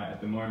have right at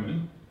the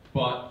moment,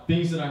 but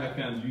things that I have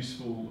found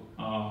useful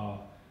are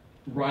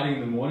writing in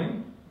the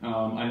morning.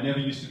 I never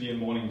used to be a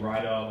morning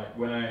writer. Like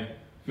when I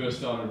first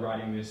started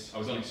writing this, I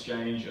was on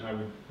exchange and I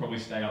would probably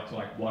stay up to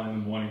like 1 in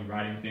the morning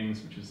writing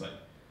things, which was like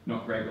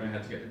not great when I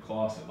had to get to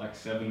class at like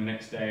 7 the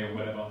next day or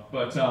whatever.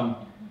 But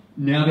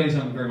nowadays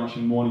I'm very much a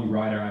morning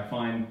writer. I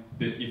find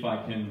that if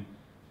I can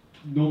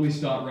normally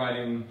start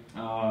writing,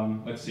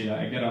 let's see,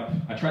 I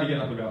try to get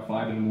up at about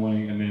 5 in the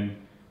morning, and then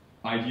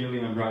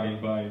ideally I'm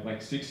writing by like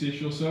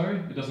 6ish or so.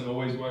 It doesn't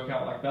always work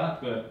out like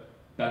that, but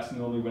that's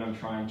normally when I'm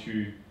trying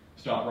to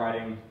start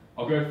writing.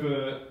 I'll go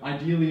for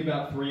ideally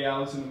about 3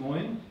 hours in the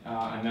morning,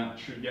 and that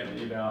should get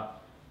me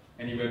about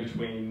anywhere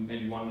between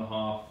maybe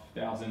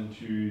 1,500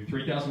 to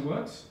 3,000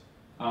 words.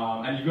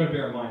 And you've got to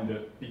bear in mind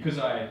that because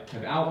I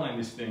have outlined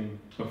this thing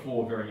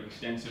before very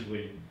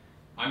extensively,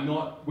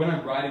 when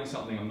I'm writing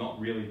something, I'm not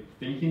really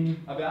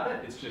thinking about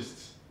it. It's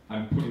just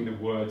I'm putting the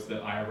words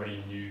that I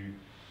already knew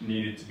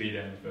needed to be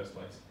there in the first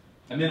place.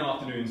 And then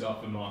afternoons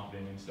are for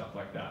marketing and stuff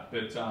like that.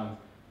 But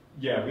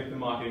yeah, with the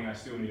marketing, I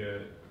still need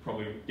to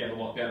probably get a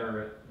lot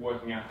better at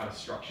working out how to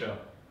structure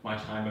my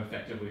time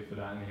effectively for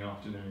that in the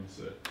afternoon.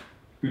 So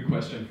Good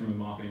question from a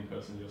marketing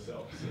person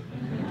yourself. So.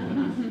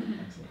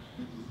 Excellent.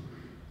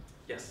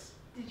 Yes.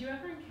 Did you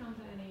ever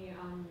encounter any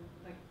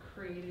like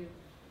creative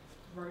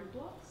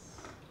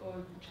roadblocks or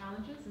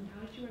challenges, and how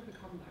did you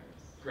overcome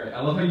those? Great.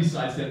 I love how you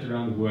sidestepped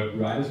around the word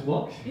writer's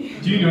block. Do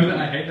you know that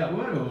I hate that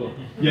word? Or?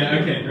 Yeah.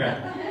 Okay. Great.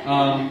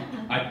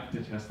 I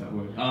detest that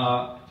word.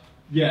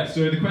 Yeah.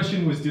 So the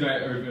question was, did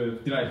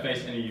I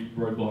face any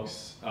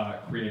roadblocks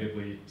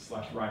creatively /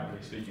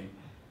 writerly speaking?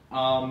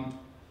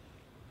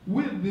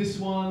 With this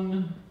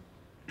one,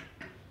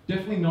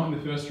 definitely not in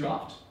the first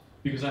draft,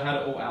 because I had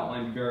it all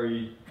outlined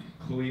very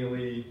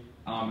clearly,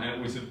 and it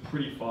was a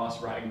pretty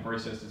fast writing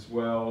process as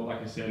well.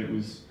 Like I said, it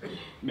was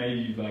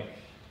maybe like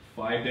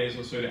 5 days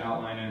or so to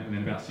outline it, and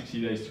then about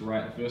 60 days to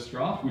write the first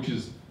draft, which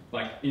is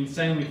like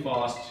insanely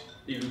fast,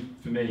 even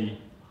for me.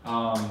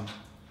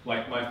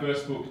 Like my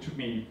first book took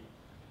me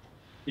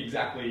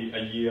exactly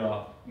a year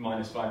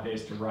minus 5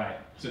 days to write,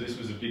 so this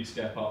was a big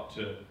step up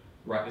to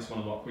write this one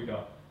a lot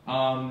quicker.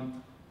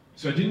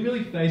 So I didn't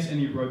really face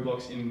any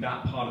roadblocks in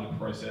that part of the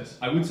process.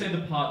 I would say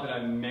the part that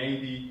I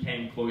maybe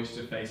came close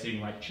to facing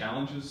like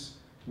challenges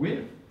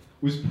with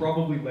was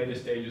probably later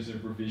stages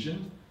of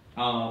revision.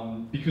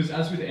 Because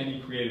as with any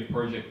creative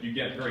project, you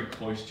get very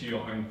close to your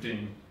own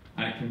thing,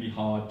 and it can be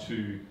hard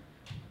to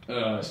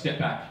step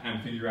back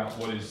and figure out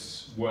what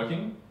is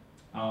working.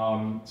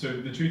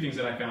 So the two things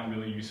that I found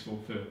really useful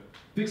for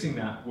fixing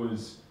that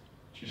was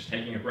just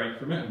taking a break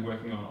from it and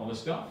working on other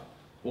stuff,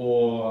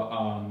 or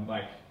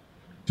like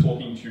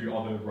talking to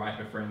other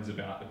writer friends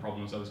about the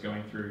problems I was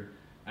going through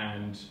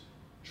and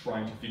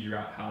trying to figure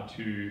out how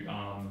to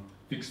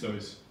fix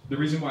those. The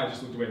reason why I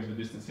just looked away into the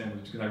distance then was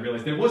because I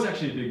realized there was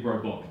actually a big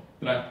roadblock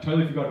that I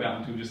totally forgot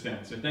about until just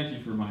then, so thank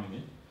you for reminding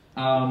me.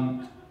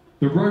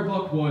 The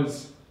roadblock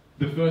was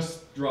the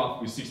first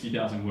draft was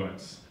 60,000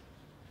 words,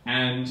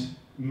 and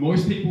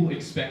most people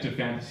expect a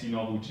fantasy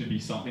novel to be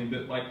something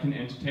that like can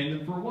entertain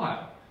them for a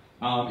while.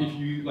 If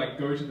you like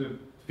go to the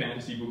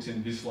fantasy books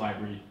in this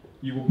library,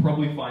 you will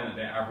probably find that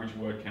their average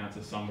word counts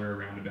are somewhere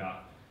around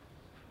about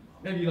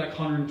maybe like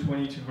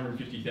 120 to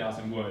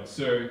 150,000 words.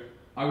 So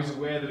I was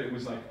aware that it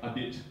was like a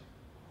bit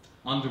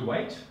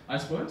underweight, I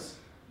suppose.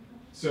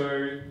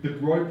 So the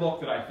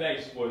roadblock that I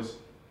faced was,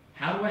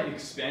 how do I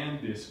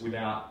expand this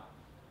without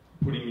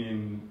putting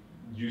in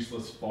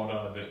useless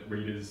fodder that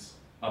readers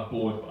are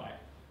bored by?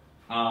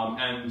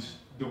 And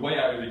the way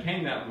I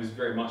overcame that was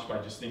very much by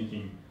just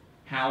thinking,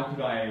 how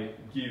could I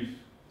give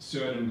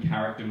certain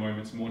character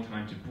moments more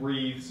time to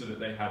breathe so that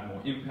they had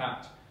more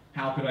impact?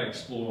 How could I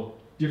explore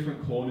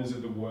different corners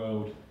of the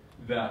world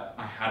that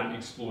I hadn't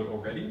explored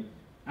already?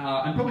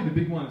 And probably the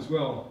big one as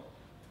well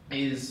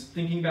is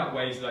thinking about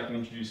ways that I can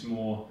introduce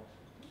more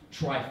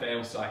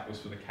try-fail cycles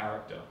for the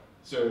character.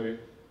 So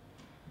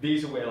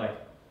these are where like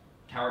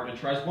character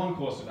tries one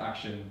course of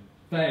action,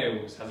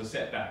 fails, has a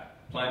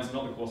setback, plans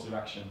another course of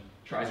action,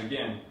 tries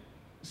again.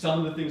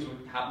 Some of the things were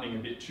happening a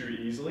bit too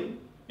easily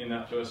in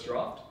that first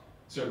draft.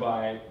 So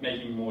by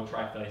making more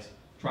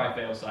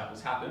try-fail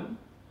cycles happen,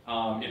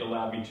 it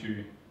allowed me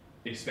to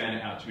expand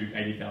it out to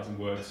 80,000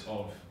 words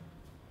of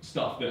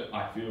stuff that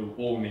I feel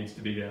all needs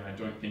to be there. I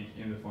don't think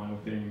in the final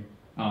thing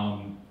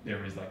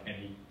there is like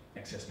any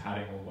excess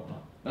padding or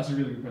whatnot. That's a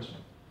really good question.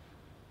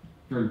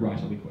 Very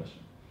writerly question.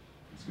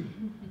 That's good.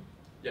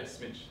 Yes,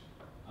 Mitch.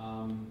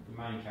 The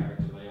main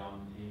character,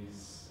 Leon,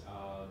 is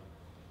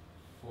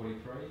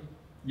 43.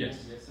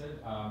 Yes. You said?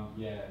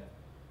 Yeah.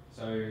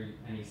 So,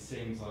 and he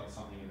seems like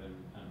something of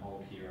an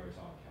old hero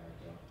type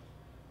character.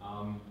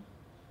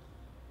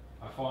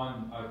 I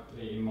find,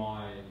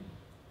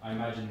 I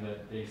imagine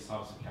that these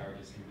types of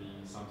characters can be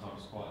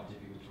sometimes quite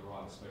difficult to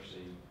write,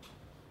 especially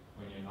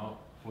when you're not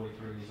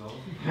 43 years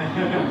old.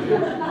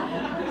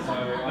 So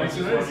I was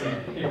just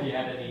wondering if you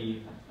had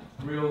any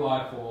real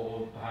life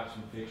or perhaps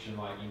from fiction,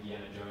 like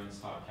Indiana Jones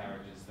type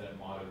characters that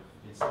might have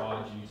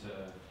inspired you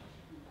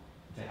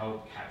to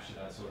help capture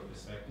that sort of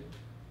perspective.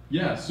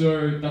 Yeah,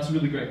 so that's a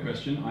really great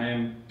question. I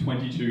am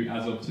 22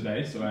 as of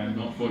today, so I am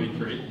not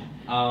 43.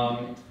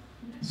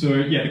 So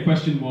yeah, the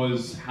question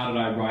was, how did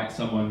I write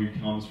someone who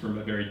comes from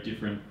a very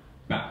different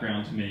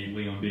background to me,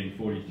 Leon being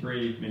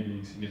 43, maybe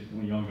being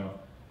significantly younger.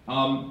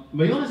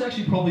 Leon has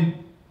actually probably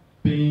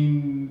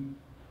been,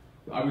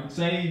 I would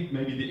say,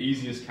 maybe the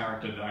easiest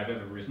character that I've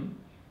ever written.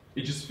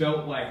 It just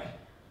felt like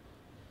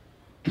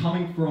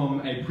coming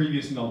from a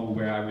previous novel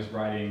where I was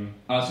writing,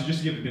 so just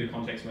to give a bit of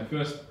context, my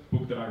first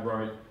book that I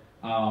wrote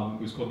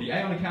was called The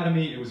Aeon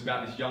Academy. It was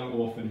about this young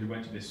orphan who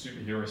went to this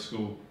superhero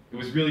school. It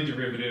was really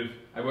derivative.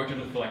 I worked on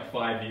it for like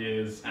 5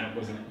 years and it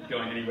wasn't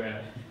going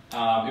anywhere.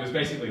 It was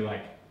basically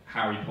like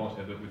Harry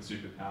Potter but with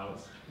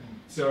superpowers.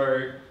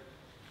 So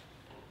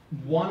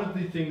one of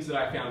the things that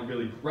I found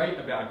really great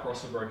about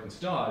Across the Broken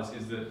Stars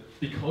is that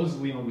because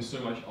Leon was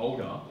so much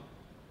older,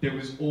 there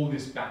was all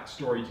this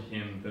backstory to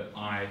him that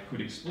I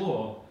could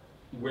explore,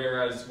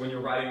 whereas when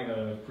you're writing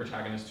a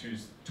protagonist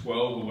who's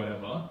 12 or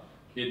whatever,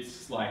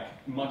 it's like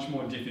much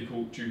more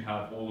difficult to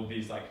have all of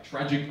these like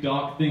tragic,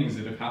 dark things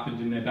that have happened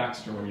in their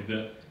backstory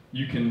that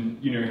you can,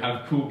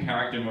 have cool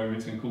character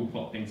moments and cool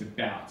plot things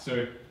about.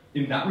 So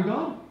in that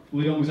regard,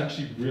 Leon was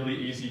actually really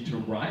easy to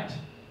write.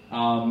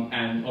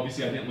 And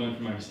obviously I didn't learn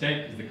from my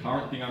mistake, because the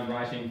current thing I'm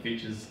writing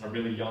features a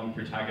really young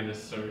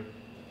protagonist, so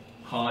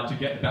hard to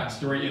get the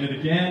backstory in it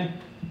again.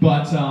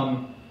 But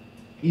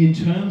in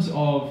terms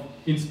of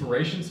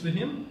inspirations for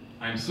him,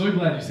 I'm so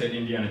glad you said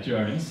Indiana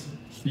Jones,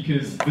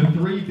 because the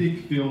 3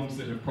 big films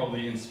that have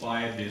probably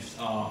inspired this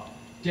are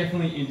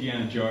definitely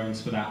Indiana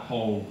Jones for that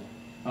whole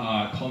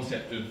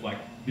concept of like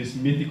this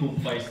mythical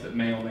place that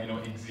may or may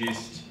not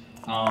exist,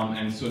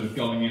 and sort of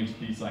going into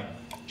these like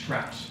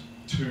trapped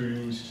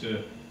tombs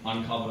to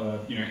uncover,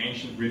 you know,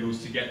 ancient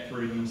riddles to get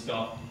through them and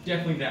stuff.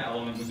 Definitely that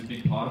element was a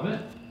big part of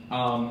it.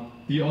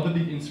 The other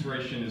big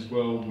inspiration as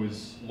well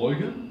was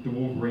Logan, the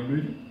Wolverine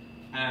movie,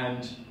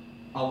 and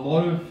a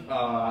lot of,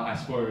 I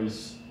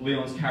suppose,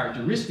 Leon's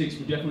characteristics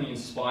were definitely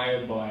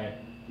inspired by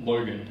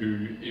Logan,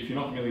 who, if you're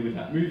not familiar with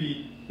that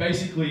movie,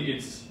 basically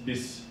it's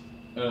this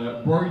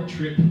road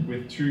trip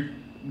with 2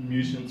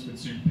 mutants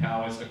with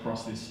superpowers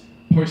across this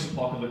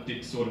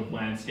post-apocalyptic sort of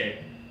landscape,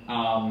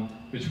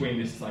 between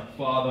this like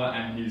father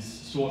and his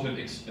sort of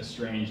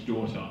estranged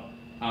daughter,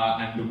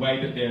 and the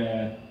way that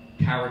their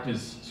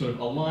characters sort of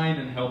align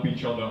and help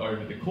each other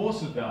over the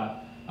course of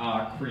that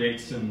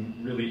creates some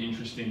really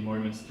interesting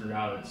moments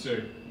throughout it. So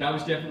that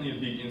was definitely a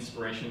big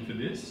inspiration for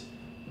this.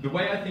 The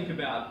way I think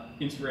about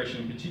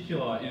inspiration in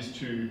particular is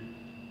to,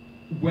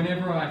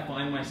 whenever I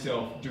find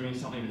myself doing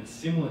something that's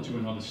similar to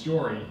another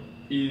story,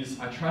 is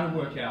I try to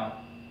work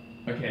out,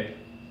 okay,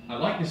 I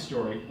like this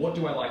story, what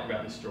do I like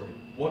about this story?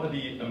 What are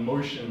the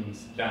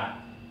emotions that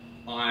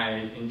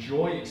I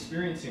enjoy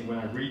experiencing when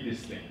I read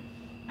this thing?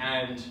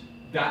 And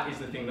that is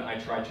the thing that I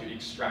try to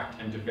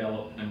extract and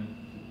develop and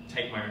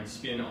take my own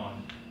spin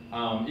on,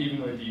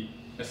 even though the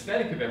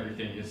aesthetic of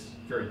everything is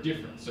very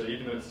different. So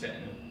even though it's set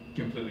in a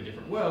completely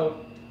different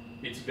world,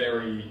 it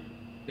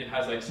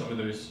has like some of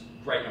those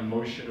great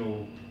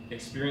emotional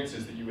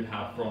experiences that you would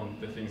have from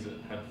the things that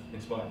have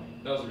inspired me.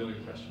 That was a really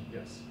good question,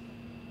 yes.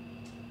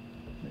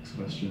 Next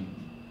question.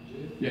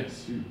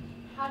 Yes, you.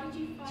 How did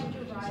you find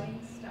your writing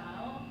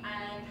style,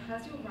 and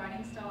has your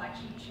writing style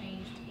actually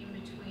changed in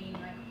between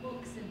like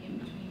books and in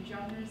between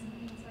genres and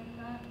things like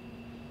that?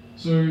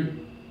 So,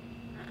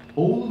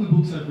 all of the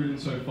books I've written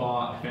so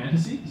far are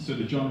fantasy, so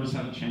the genres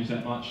haven't changed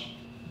that much.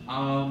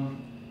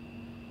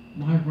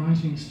 My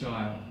writing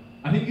style,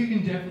 I think you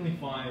can definitely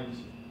find,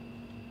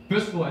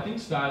 first of all, I think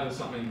style is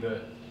something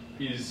that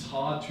is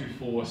hard to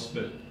force,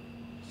 but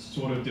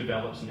sort of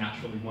develops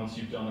naturally once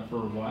you've done it for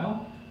a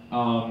while.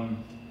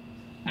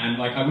 And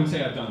like, I wouldn't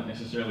say I've done it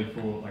necessarily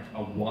for like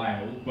a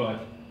while,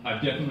 but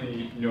I've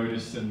definitely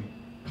noticed some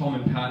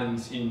common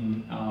patterns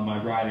in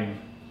my writing.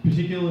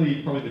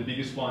 Particularly, probably the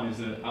biggest one is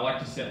that I like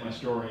to set my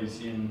stories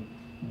in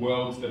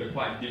worlds that are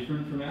quite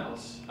different from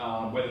ours,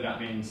 whether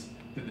that means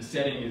that the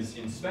setting is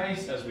in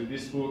space, as with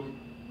this book,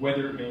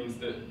 whether it means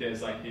that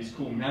there's like these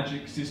cool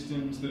magic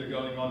systems that are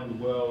going on in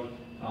the world,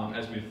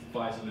 as with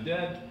Fires of the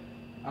Dead.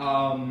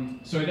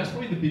 So that's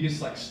probably the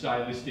biggest like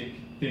stylistic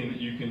thing that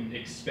you can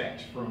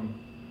expect from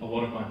a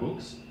lot of my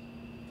books.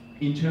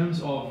 In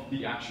terms of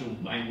the actual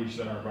language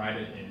that I write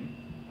it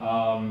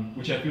in,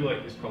 which I feel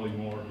like is probably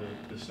more of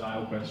the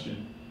style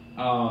question.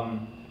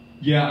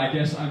 Yeah, I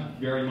guess I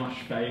very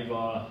much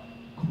favour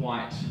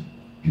quite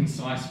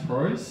concise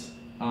prose.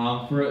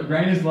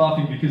 Rain is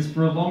laughing because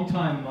for a long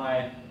time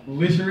my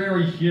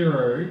literary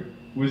hero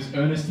was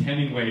Ernest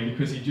Hemingway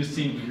because he just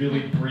seemed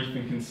really brief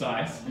and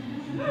concise.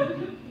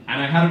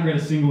 And I hadn't read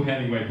a single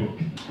Hemingway book.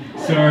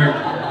 So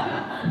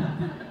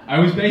I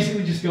was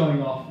basically just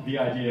going off the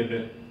idea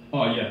that,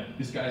 oh yeah,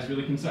 this guy's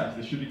really concise,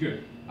 this should be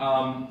good.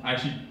 I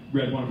actually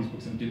read one of his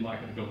books and didn't like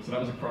it at all, so that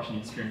was a crushing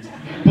experience.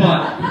 But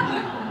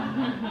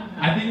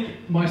I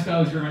think my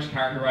style is very much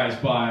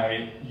characterized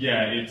by,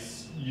 yeah,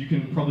 you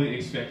can probably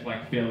expect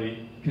like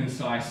fairly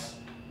concise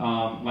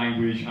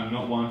language. I'm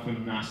not one for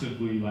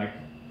massively like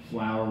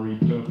flowery,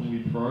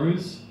 purpley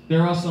prose.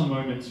 There are some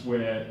moments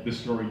where the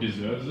story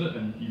deserves it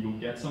and you will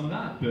get some of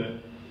that, but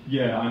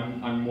yeah,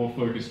 I'm more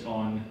focused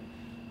on,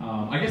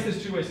 I guess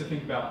there's 2 ways to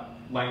think about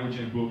language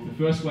in a book. The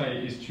first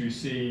way is to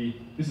see,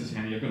 this is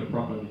handy, I've got a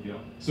prop over here.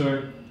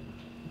 So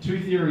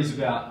 2 theories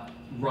about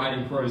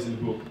writing prose in a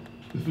book.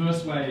 The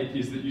first way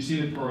is that you see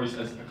the prose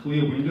as a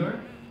clear window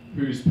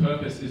whose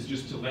purpose is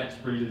just to let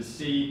readers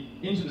see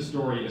into the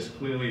story as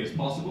clearly as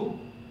possible.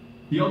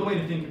 The other way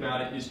to think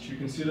about it is to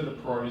consider the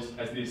prose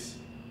as this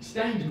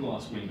stained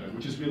glass window,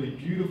 which is really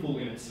beautiful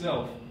in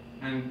itself,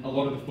 and a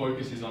lot of the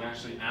focus is on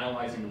actually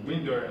analysing the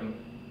window and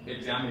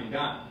examining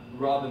that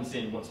rather than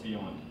seeing what's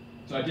beyond.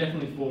 So I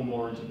definitely fall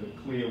more into the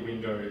clear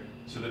window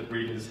so that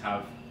readers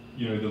have,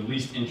 you know, the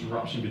least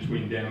interruption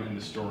between them and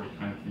the story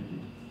kind of thinking.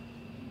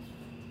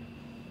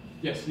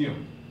 Yes, Neil?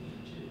 You've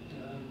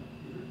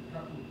written a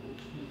couple of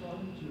books. Do you find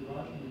that you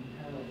write them in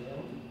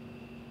parallel,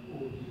 or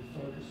do you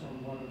focus on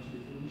 1 or 2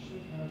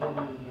 finishes? How do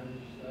you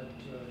manage that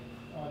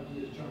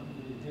ideas jump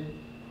into your head?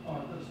 Oh,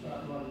 I've got to start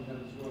writing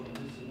that as well, and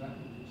this and that,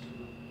 and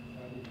sort of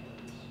how do you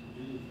focus?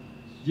 Do you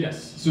focus? Yes,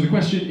 so the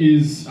question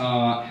is,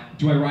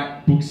 do I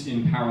write books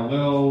in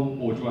parallel,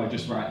 or do I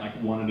just write like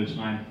one at a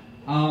time?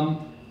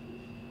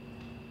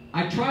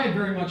 I try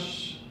very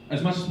much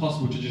as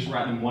possible to just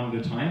write them one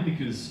at a time,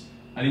 because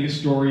I think a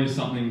story is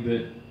something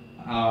that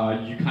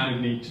you kind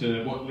of need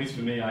to, well, at least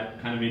for me, I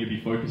kind of need to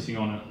be focusing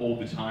on it all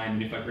the time.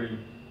 And if I bring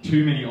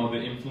too many other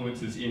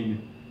influences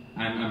in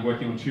and I'm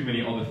working on too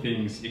many other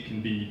things, it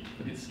can be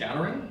a bit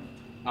scattering.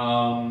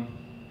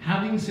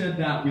 Having said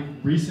that, with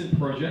recent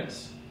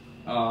projects,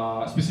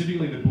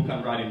 specifically the book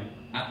I'm writing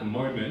at the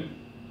moment,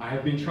 I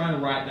have been trying to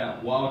write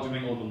that while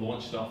doing all the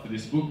launch stuff for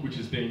this book, which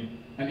has been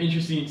an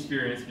interesting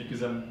experience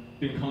because I've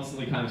been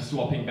constantly kind of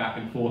swapping back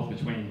and forth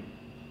between,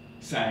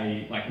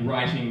 say, like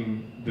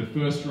writing the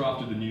first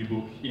draft of the new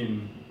book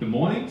in the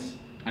mornings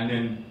and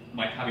then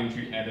like having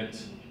to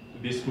edit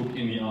this book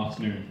in the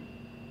afternoon.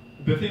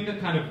 The thing that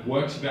kind of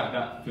works about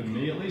that, for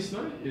me at least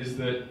though, is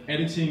that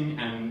editing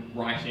and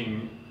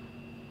writing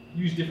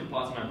use different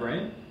parts of my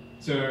brain.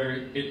 So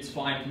it's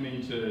fine for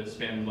me to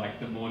spend like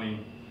the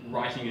morning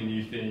writing a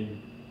new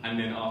thing and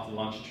then after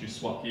lunch to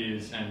swap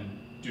gears and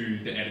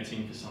do the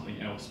editing for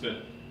something else.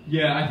 But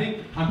yeah, I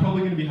think I'm probably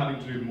going to be having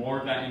to do more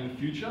of that in the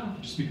future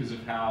just because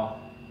of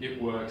how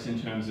it works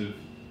in terms of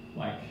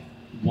like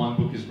one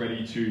book is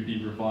ready to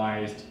be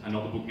revised,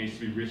 another book needs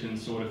to be written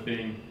sort of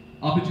thing.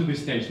 Up until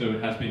this stage though,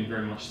 it has been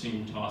very much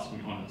single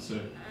tasking on it. So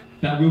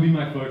that will be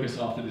my focus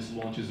after this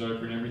launch is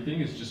over and everything,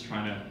 is just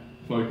trying to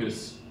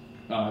focus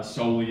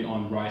solely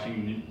on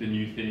writing the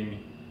new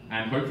thing,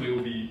 and hopefully it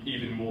will be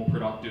even more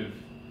productive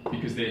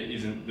because there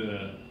isn't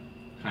the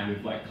kind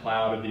of like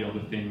cloud of the other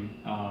thing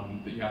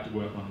that you have to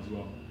work on as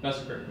well.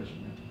 That's a great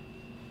question,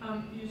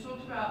 yeah. You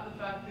talked about the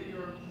fact that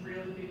you're a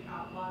really big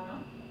outliner.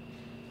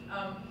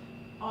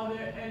 Are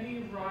there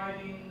any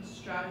writing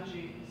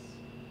strategies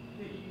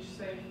that you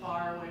stay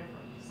far away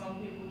from? Some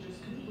people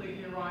just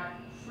completely write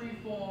free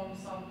form,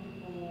 some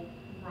people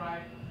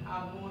write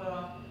out of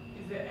order.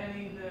 Is there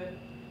any that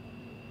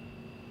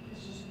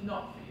is just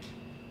not for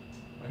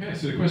you? Okay,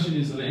 so the question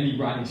is, are there any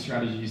writing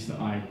strategies that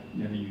I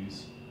never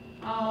use?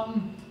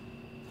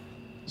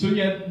 So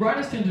yeah,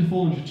 writers tend to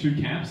fall into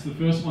two camps. The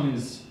first one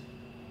is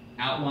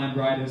outline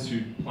writers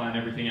who plan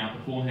everything out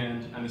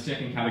beforehand, and the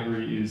second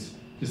category is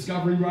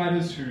discovery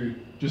writers who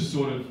just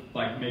sort of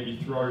like maybe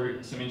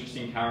throw some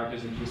interesting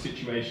characters into a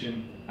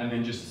situation and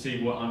then just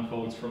see what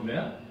unfolds from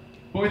there.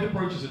 Both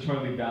approaches are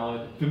totally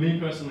valid. For me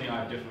personally,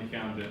 I've definitely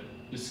found that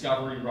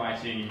discovery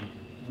writing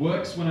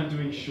works when I'm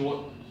doing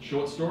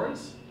short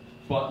stories,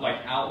 but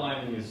like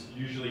outlining is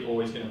usually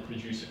always going to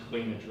produce a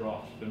cleaner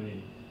draft for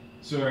me.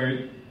 So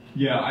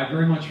yeah, I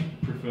very much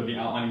prefer the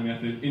outlining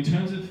method. In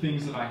terms of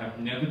things that I have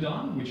never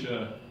done, which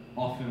are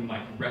often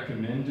like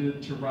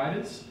recommended to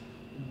writers,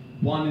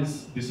 one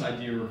is this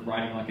idea of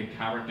writing like a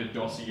character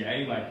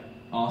dossier, like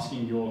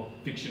asking your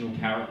fictional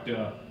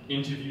character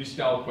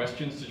interview-style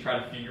questions to try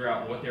to figure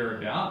out what they're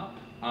about.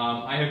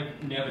 I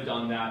have never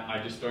done that.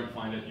 I just don't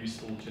find it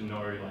useful to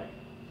know like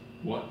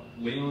what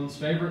Leon's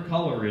favorite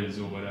color is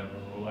or whatever,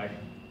 or like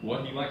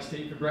what he likes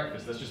to eat for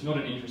breakfast. That's just not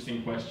an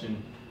interesting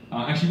question.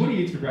 Actually, what he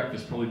eats for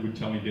breakfast probably would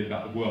tell me a bit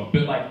about the world.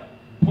 But like,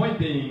 point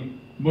being,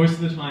 most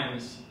of the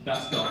times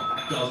that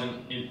stuff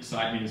doesn't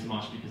excite me as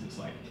much because it's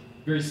like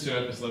very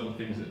surface level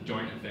things that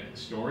don't affect the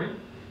story.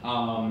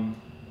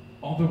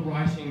 Other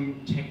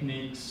writing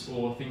techniques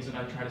or things that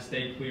I try to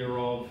stay clear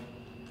of.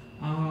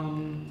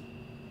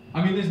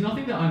 I mean, there's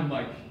nothing that I'm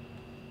like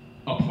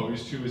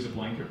opposed to as a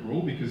blanket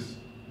rule, because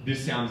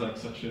this sounds like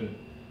such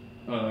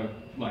a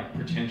like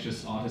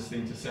pretentious artist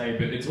thing to say,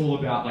 but it's all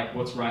about like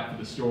what's right for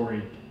the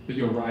story that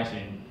you're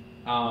writing.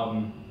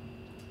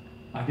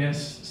 I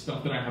guess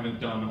stuff that I haven't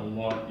done a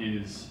lot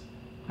is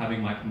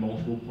having like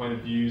multiple point of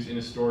views in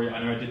a story.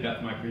 I know I did that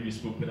for my previous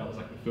book, but that was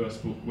like the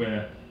first book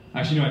where,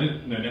 actually no, I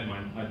didn't, no, never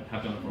mind, I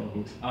have done it for other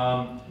books.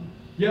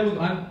 Yeah,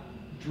 look, I'm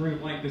drawing a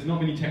blank. There's not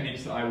many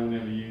techniques that I will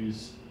never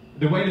use.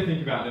 The way to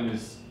think about them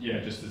is, yeah,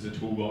 just as a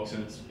toolbox,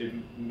 and it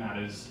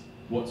matters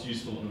what's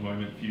useful at the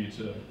moment for you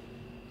to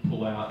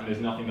pull out, and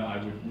there's nothing that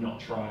I would not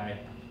try.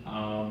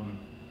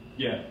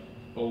 Yeah,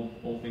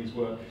 all things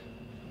work.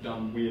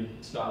 Done weird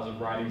styles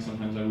of writing.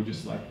 Sometimes I would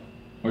just like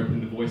open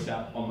the voice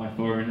app on my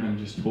phone and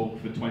just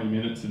talk for 20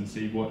 minutes and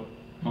see what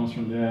comes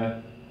from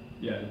there.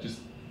 Yeah,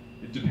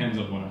 it depends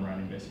on what I'm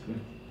writing, basically.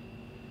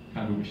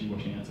 Kind of a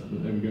wishy-washy answer,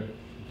 but there we go.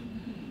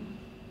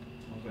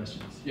 More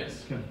questions?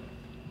 Yes, Kevin.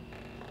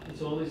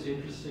 It's always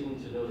interesting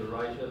to know the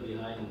writer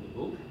behind the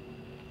book.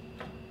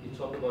 You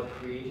talk about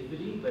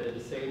creativity, but at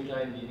the same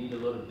time you need a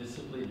lot of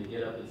discipline to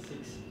get up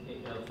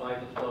at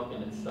 5 o'clock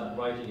and then start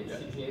writing at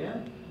 6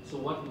 a.m. So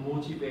what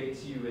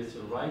motivates you as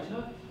a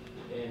writer,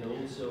 and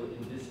also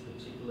in this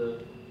particular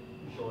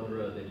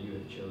genre that you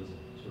have chosen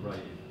to write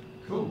in?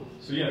 Cool.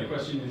 So yeah, the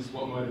question is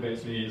what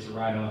motivates me as a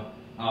writer,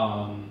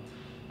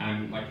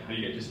 and like how do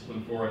you get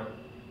discipline for it.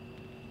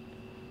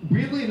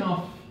 Weirdly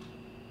enough,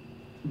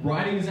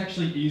 writing is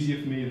actually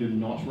easier for me than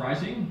not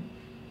writing.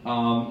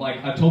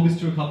 Like I've told this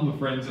to a couple of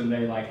friends and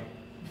they like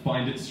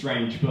find it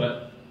strange,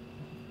 but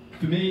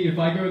for me, if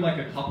I go like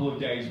a couple of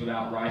days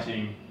without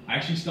writing, I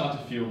actually start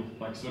to feel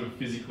like sort of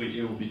physically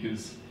ill,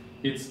 because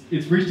it's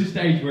reached a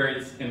stage where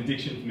it's an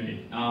addiction for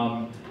me.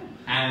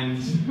 And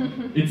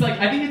it's like,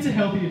 I think it's a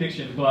healthy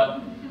addiction,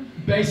 but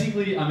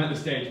basically, I'm at the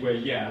stage where,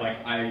 yeah, like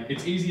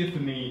it's easier for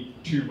me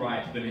to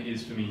write than it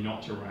is for me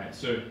not to write.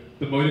 So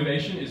the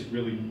motivation is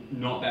really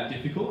not that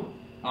difficult.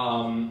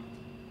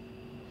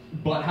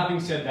 But having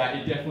said that,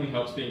 it definitely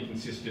helps being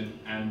consistent.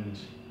 And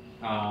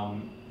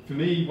for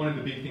me, one of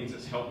the big things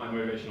that's helped my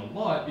motivation a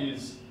lot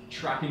is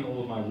tracking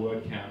all of my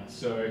word counts.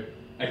 So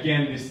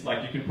again, this,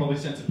 like, you can probably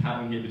sense a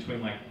pattern here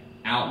between like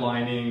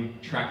outlining,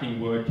 tracking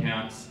word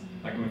counts.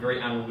 Like, I'm a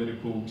very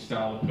analytical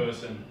style of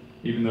person,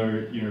 even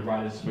though, you know,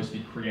 writers are supposed to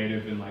be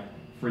creative and like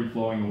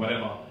free-flowing or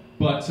whatever.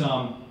 But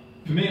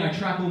for me, I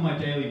track all my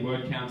daily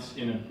word counts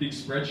in a big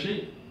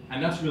spreadsheet,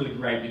 and that's really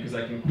great because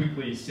I can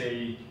quickly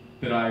see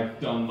that I've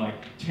done like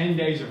 10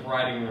 days of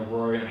writing in a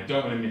row and I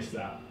don't want to miss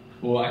that.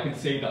 Or I can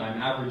see that I'm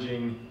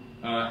averaging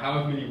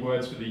however many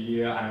words for the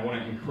year and I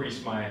want to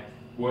increase my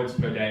words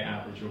per day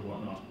average or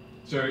whatnot.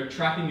 So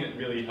tracking it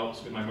really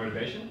helps with my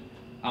motivation.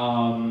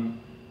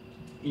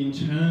 In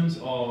terms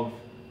of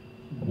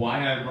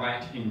why I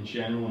write in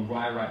general and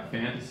why I write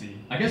fantasy,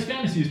 I guess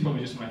fantasy is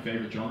probably just my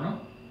favorite genre.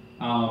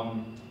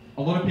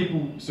 A lot of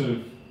people sort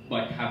of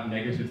like have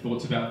negative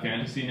thoughts about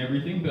fantasy and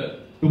everything,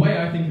 but the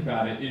way I think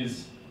about it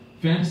is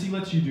fantasy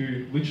lets you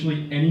do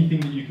literally anything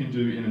that you can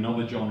do in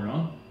another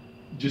genre,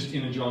 just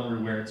in a genre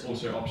where it's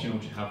also optional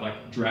to have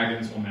like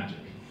dragons or magic.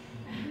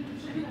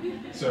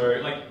 So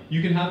like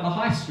you can have a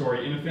heist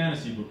story in a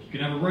fantasy book, you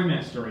can have a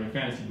romance story in a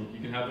fantasy book,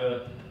 you can have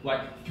a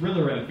like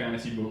thriller in a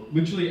fantasy book.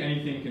 Literally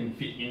anything can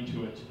fit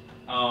into it.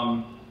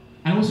 And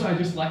also I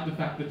just like the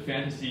fact that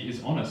fantasy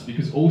is honest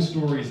because all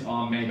stories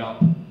are made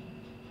up.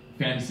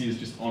 Fantasy is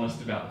just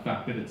honest about the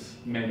fact that it's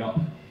made up,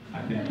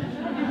 I think.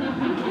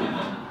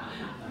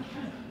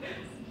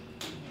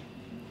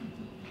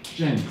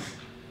 James.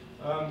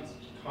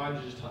 Kind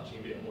of just touching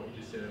a bit on what you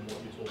just said and what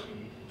you're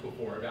talking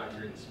before about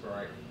your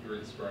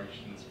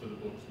inspirations for the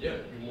books. Yeah,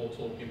 you're more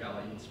talking about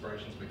like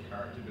inspirations for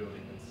character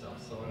building and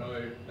stuff. So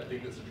I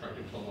think that's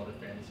attractive to a lot of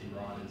fantasy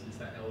writers is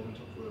that element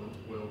of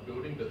world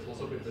building, but it's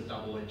also a bit of a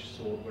double-edged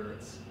sword where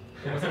it's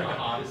almost like the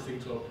hardest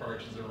thing to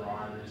approach as a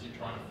writer is you're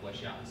trying to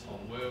flesh out this whole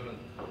world and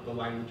the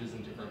languages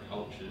and different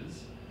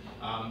cultures.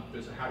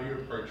 But so how do you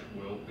approach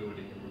world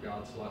building in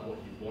regards to like what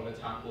you want to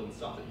tackle and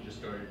stuff that you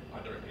just go, I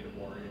don't need to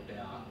worry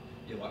about,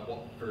 you know, like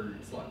what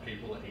foods like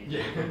people are eating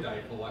every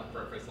day for like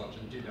breakfast, lunch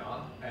and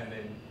dinner, and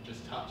then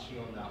just touching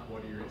on that,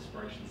 what are your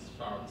inspirations as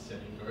far as the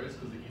setting goes,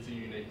 because it is a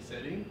unique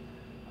setting.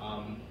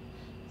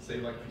 See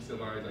like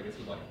similarities I guess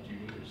with like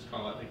Dune, which is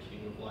kind of like the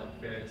king of like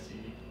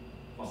fantasy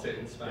set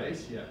in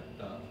space. Yeah.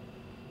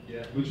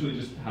 Yeah. Literally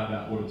just had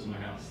that ordered to my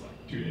house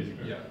like 2 days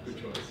ago. Yeah,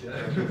 good choice,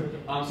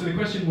 yeah. So the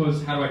question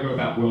was, how do I go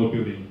about world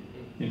building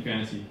in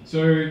fantasy?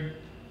 So,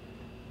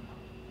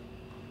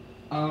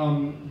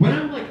 when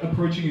I'm like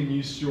approaching a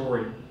new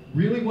story,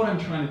 really what I'm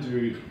trying to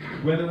do,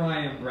 whether I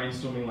am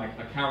brainstorming like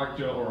a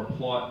character or a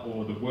plot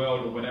or the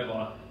world or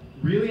whatever,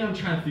 really I'm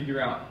trying to figure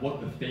out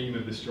what the theme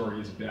of the story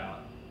is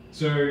about.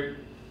 So,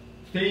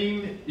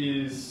 theme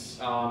is,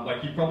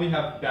 like you probably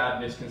have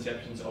bad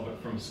misconceptions of it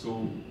from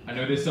school. I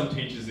know there's some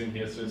teachers in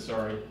here, so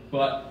sorry.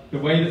 But the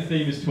way that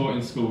theme is taught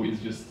in school is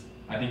just,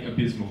 I think,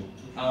 abysmal.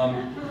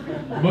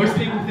 Most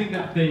people think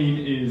that theme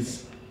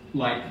is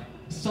like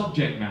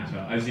subject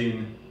matter, as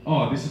in,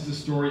 oh, this is a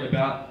story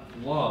about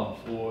love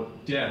or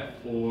death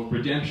or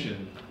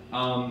redemption.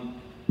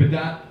 But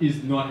that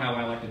is not how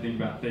I like to think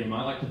about theme.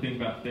 I like to think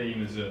about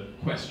theme as a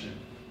question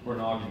or an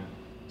argument.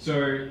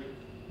 So,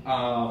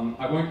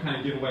 I won't kind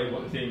of give away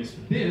what the theme is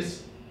for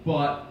this,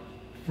 but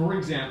for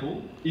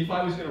example, if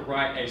I was going to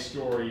write a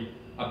story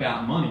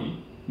about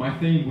money, my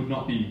theme would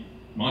not be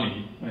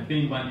money. My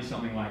theme might be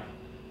something like,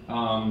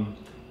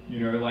 you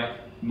know, like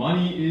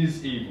money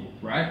is evil,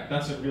 right?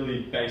 That's a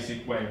really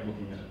basic way of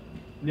looking at it.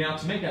 Now,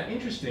 to make that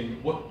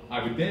interesting, what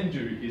I would then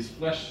do is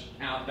flesh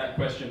out that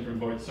question from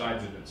both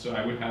sides of it. So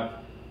I would have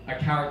a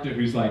character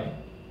who's like,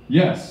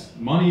 yes,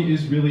 money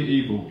is really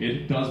evil.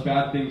 It does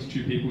bad things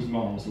to people's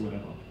morals or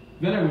whatever.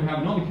 Then I would have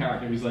another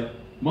character who's like,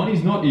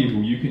 money's not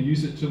evil, you can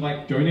use it to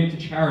like donate to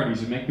charities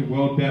and make the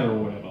world better or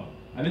whatever.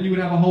 And then you would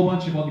have a whole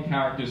bunch of other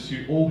characters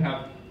who all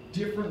have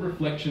different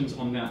reflections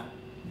on that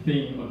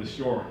theme of the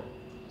story.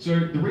 So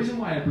the reason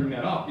why I bring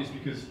that up is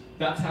because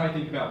that's how I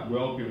think about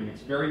world building.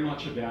 It's very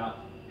much about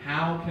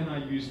how can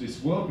I use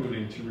this world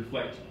building to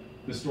reflect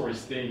the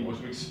story's theme or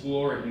to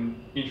explore it in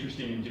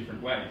interesting and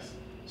different ways.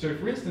 So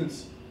for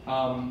instance,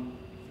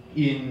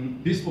 in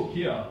this book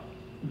here,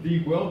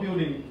 the world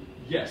building,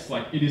 yes,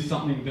 like it is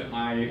something that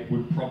I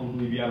would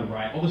probably be able to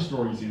write other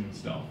stories in and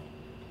stuff.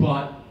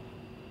 But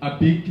a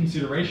big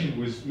consideration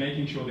was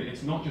making sure that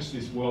it's not just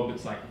this world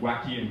that's like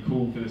wacky and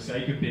cool for the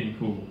sake of being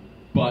cool,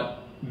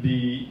 but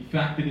the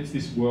fact that it's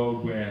this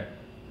world where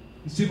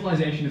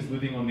civilization is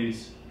living on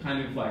these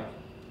kind of like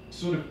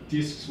sort of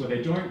discs where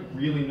they don't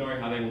really know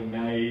how they were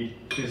made.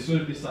 There's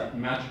sort of this like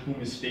magical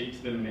mystique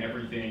to them and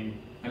everything,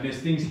 and there's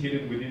things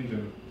hidden within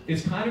them.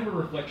 It's kind of a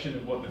reflection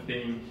of what the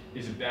theme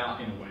is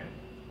about in a way.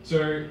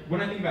 So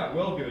when I think about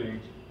world building,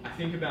 I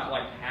think about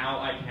like how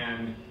I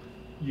can,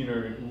 you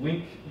know,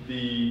 link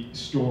the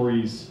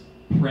story's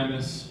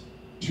premise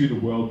to the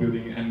world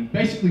building, and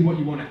basically what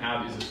you want to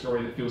have is a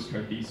story that feels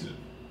cohesive.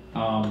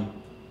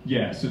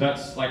 Yeah, so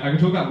that's like, I can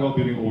talk about world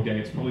building all day.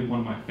 It's probably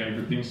one of my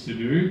favorite things to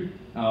do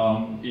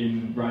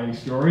in writing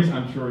stories.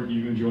 I'm sure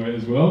you enjoy it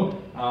as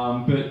well.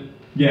 But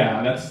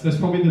yeah, that's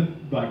probably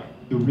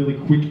the really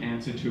quick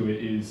answer to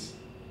it is,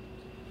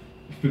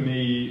 for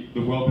me,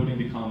 the world building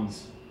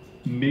becomes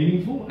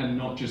meaningful and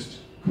not just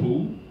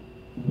cool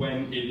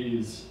when it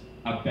is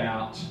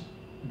about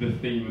the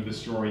theme of the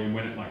story and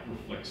when it like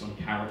reflects on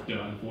character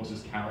and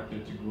forces character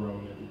to grow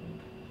and everything.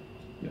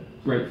 Yeah,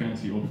 great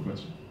fancy author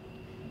question.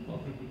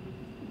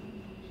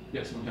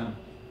 Yes, Montana.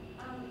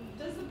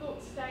 Does the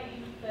book stay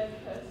in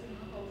third person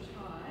the whole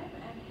time,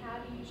 and how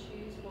do you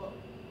choose what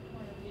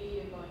point of view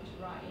you're going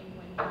to write in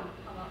when you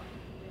come up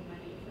with an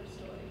idea for a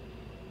story?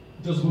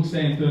 Does the book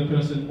stay in third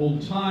person all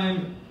the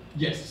time?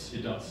 Yes,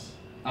 it does.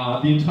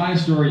 The entire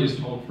story is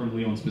told from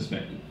Leon's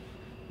perspective.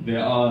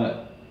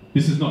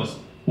 This is not a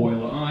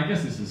spoiler, I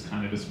guess this is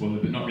kind of a spoiler,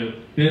 but not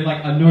really. There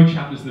are no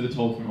chapters that are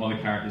told from other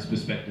characters'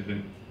 perspective,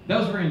 and that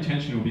was very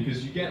intentional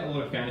because you get a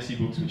lot of fantasy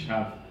books which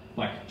have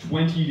like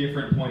 20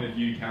 different point of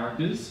view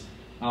characters,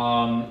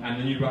 and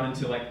then you run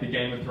into like the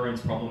Game of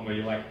Thrones problem where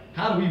you're like,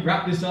 how do we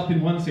wrap this up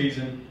in one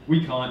season?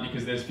 We can't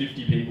because there's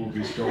 50 people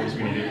whose stories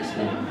we need to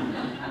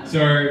explore.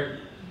 So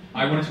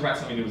I wanted to write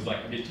something that was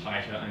like a bit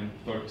tighter and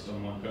focused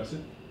on one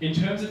person. In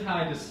terms of how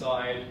I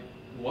decide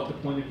what the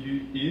point of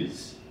view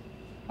is,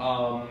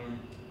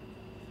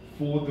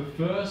 for the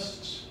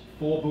first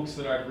 4 books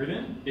that I've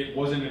written, it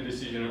wasn't a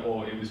decision at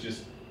all. It was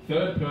just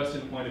third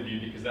person point of view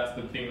because that's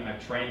the thing that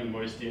I've trained the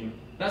most in.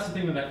 That's the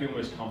thing that I feel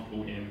most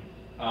comfortable in.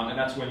 And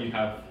that's when you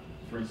have,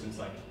 for instance,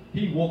 like,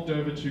 he walked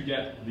over to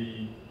get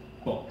the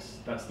box.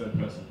 That's third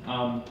person.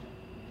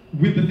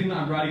 With the thing that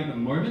I'm writing at the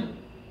moment,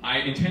 I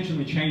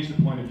intentionally changed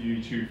the point of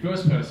view to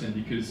first person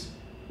because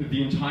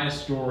the entire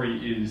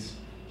story is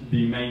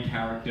the main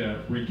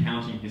character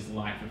recounting his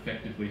life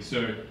effectively.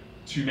 So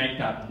to make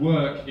that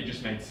work, it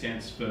just made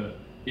sense for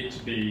it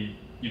to be,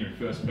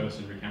 first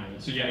person recounting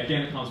it. So yeah,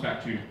 again, it comes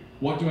back to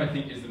what do I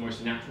think is the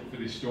most natural for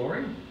this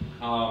story?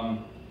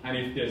 And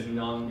if there's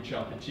none which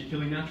are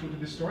particularly natural to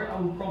this story, I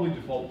will probably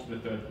default to the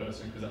third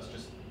person because that's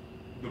just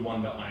the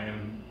one that I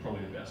am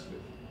probably the best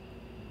with.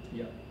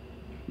 Yeah.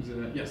 Was it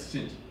a, yes,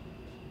 Sint.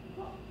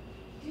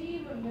 Do you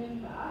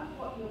remember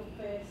what your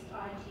first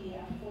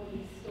idea for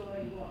this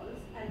story was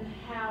and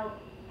how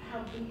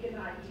big an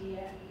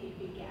idea it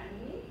began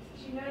with?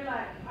 Do you know,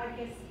 like, I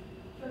guess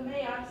for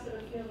me, I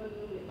sort of feel a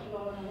little bit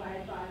blown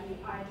away by the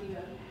idea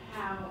of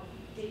how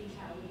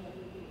detailed and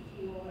everything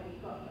you already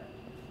got. But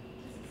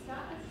does it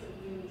start as a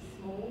really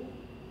small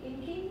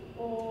thinking,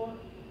 or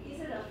is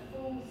it a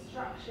full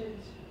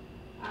structured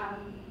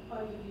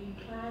overview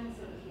plan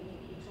sort of thing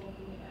that you're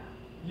talking about?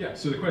 Yeah,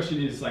 so the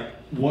question is, like,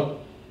 what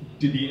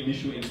did the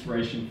initial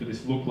inspiration for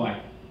this look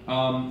like?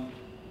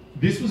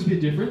 This was a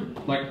bit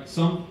different. Like,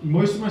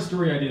 most of my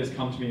story ideas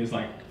come to me as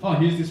like, oh,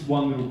 here's this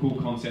one little cool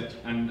concept,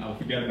 and I'll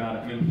forget about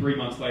it, and then 3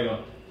 months later,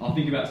 I'll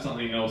think about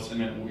something else,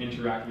 and then we'll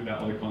interact with that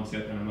other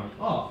concept, and I'm like,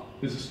 oh,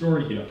 there's a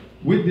story here.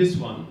 With this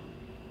one,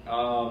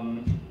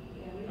 I'm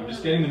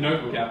just getting the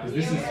notebook out, because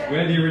this is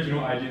where the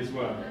original ideas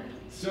were.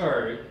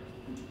 So,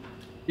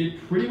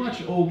 it pretty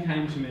much all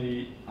came to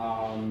me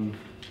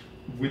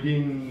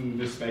within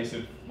the space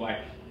of, like,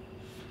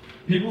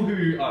 people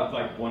who are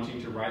like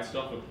wanting to write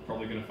stuff are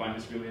probably going to find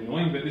this really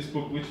annoying, but this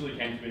book literally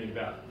came to me in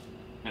about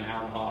an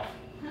hour and a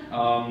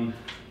half,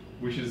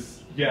 which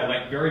is, yeah,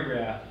 like very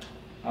rare.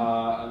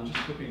 I'm just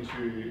flipping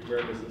to where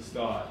it was at the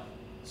start.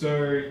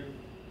 So,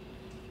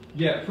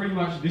 yeah, pretty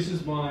much this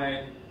is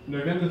my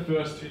November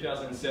 1st,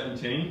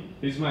 2017.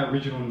 These are my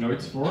original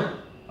notes for it.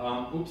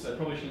 Oops, I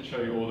probably shouldn't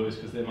show you all those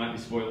because there might be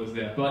spoilers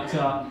there. But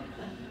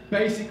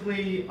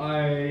basically,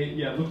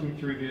 looking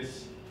through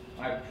this,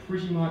 I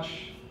pretty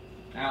much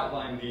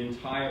outline the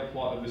entire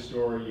plot of the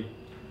story,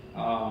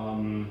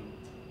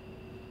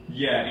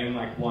 in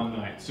like one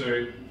night.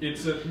 So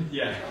it's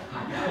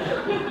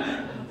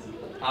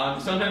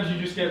sometimes you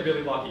just get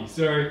really lucky.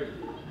 So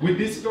with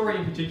this story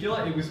in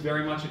particular, it was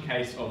very much a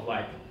case of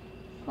like,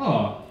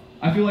 oh,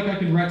 I feel like I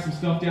can write some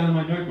stuff down in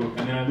my notebook,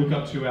 and then I look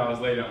up 2 hours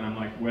later and I'm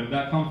like, where did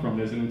that come from?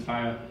 There's an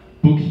entire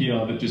book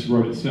here that just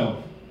wrote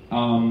itself.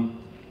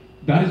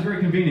 That is very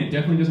convenient.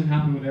 Definitely doesn't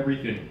happen with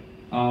everything.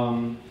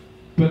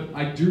 But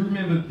I do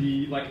remember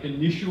the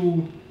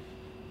initial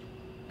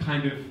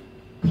kind of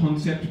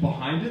concept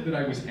behind it that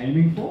I was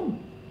aiming for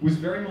was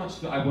very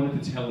much that I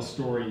wanted to tell a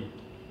story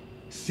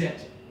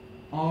set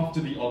after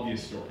the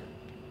obvious story.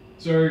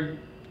 So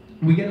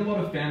we get a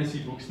lot of fantasy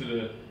books that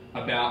are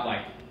about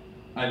like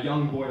a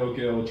young boy or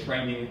girl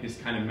training at this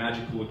kind of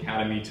magical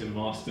academy to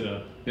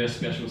master their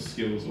special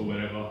skills or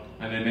whatever,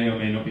 and they may or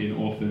may not be an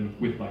orphan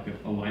with like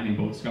a lightning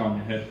bolt scar on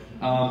their head.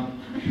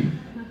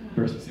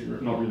 Very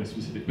specific, not really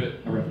specific, but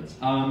a reference.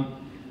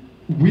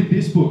 With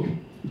this book,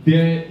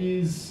 there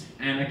is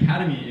an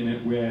academy in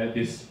it where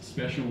this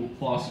special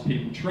class of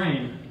people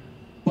train,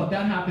 but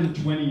that happened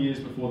 20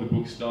 years before the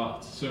book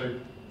starts. So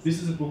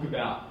this is a book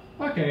about,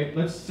 okay,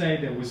 let's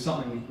say there was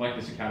something like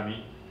this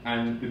academy,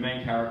 and the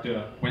main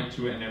character went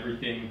to it and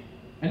everything,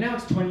 And now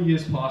it's 20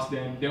 years past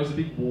then, there was a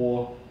big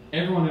war,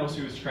 everyone else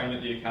who was trained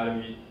at the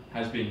academy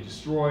has been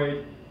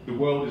destroyed, the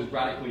world has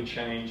radically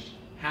changed.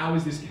 How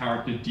is this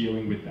character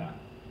dealing with that?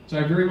 So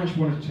I very much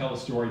wanted to tell a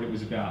story that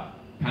was about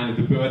kind of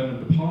the burden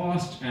of the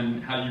past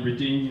and how you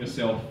redeem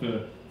yourself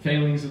for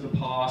failings of the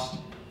past.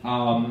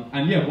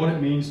 And yeah, what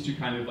it means to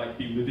kind of like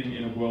be living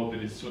in a world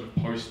that is sort of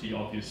post the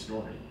obvious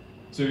story.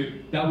 So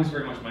that was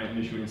very much my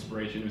initial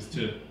inspiration, was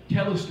to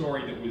tell a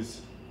story that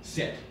was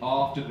set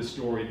after the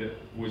story that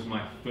was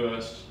my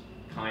first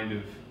kind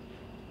of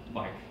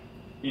like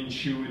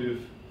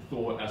intuitive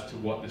thought as to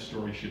what the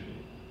story should be.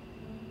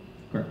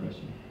 Great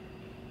question.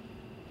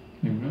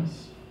 Anyone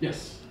else?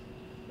 Yes?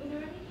 Were there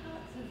any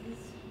parts of this,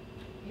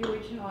 your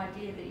original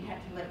idea, that you had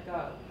to let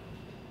go,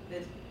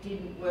 that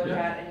didn't work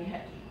out and you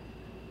had to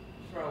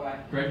throw away?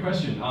 Great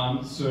question.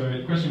 So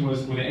the question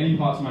was, were there any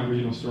parts of my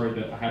original story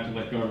that I had to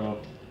let go of?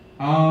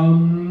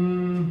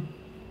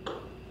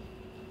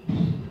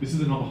 This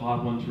is another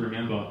hard one to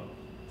remember.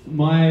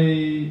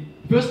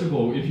 First of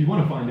all, if you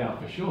want to find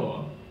out for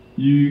sure,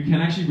 you can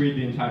actually read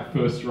the entire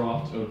first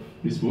draft of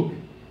this book.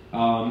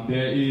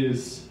 There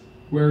is,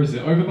 where is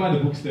it? Over by the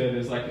books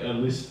there's like a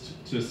list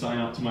to sign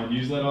up to my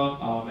newsletter.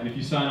 And if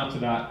you sign up to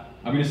that,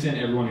 I'm going to send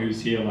everyone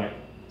who's here like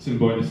some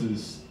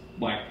bonuses,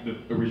 like the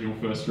original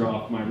first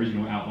draft, my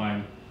original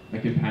outline, a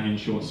companion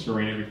short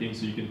story and everything,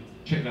 so you can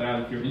check that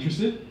out if you're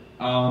interested.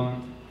 I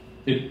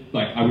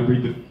would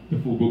read the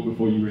full book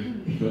before you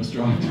read the first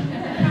draft.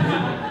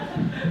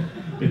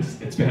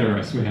 It's better,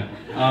 I swear.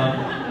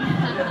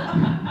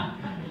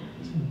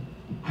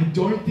 I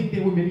don't think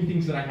there were many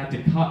things that I had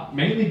to cut,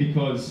 mainly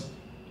because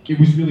it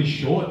was really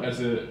short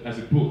as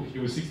a book. It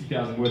was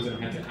 60,000 words and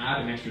I had to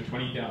add an extra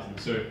 20,000.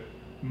 So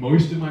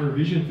most of my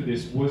revision for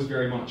this was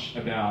very much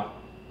about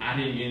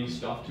adding in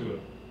stuff to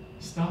it.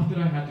 Stuff that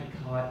I had to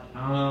cut.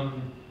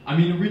 I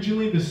mean,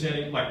 originally the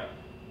setting, like,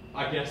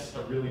 I guess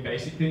a really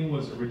basic thing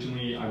was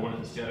originally I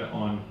wanted to set it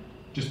on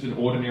just an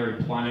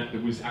ordinary planet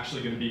that was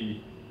actually going to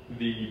be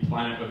the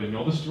planet of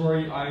another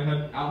story I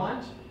had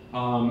outlined.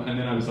 And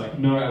then I was like,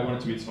 no, I want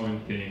it to be its own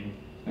thing.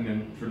 And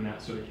then from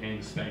that sort of came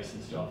the space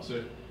and stuff.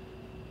 So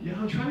yeah,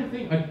 I'm trying to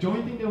think. I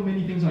don't think there were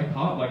many things I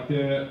cut. Like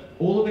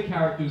all of the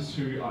characters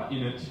who are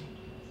in it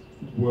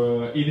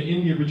were either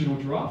in the original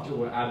draft or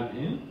were added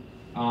in.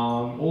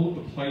 All of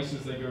the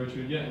places they go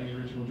to, yeah, in the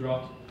original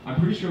draft. I'm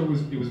pretty sure it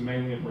was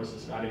mainly a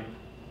process of adding.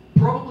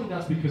 Probably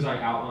that's because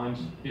I outlined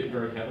it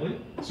very heavily,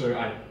 so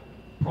I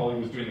probably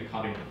was doing the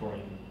cutting before I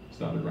even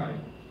started writing.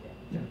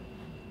 Yeah.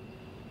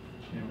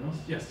 Anyone else?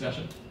 Yes,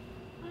 Dasha.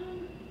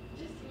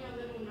 Just in your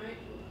little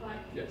notebook, like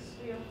Yes.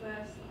 for your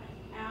first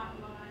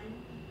outline,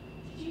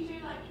 did you do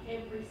like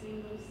every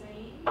single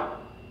scene,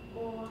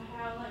 or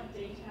how like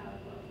detailed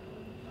was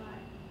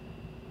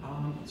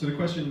it? So the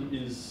question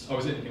is, is there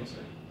anything to say?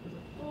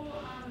 Or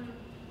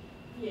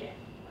yeah.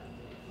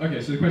 Okay,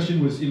 so the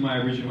question was, in my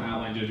original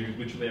outline, did I do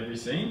literally every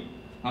scene?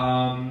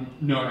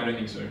 No, I don't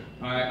think so.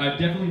 I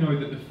definitely know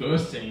that the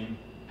first scene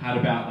had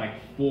about like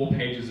 4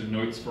 pages of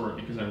notes for it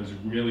because I was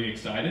really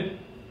excited.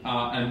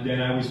 And then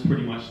I was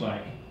pretty much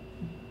like,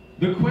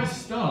 the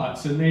quest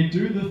starts and they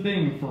do the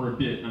thing for a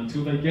bit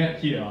until they get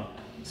here.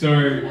 So,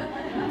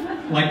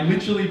 like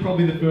literally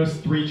probably the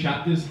first 3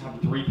 chapters have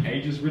 3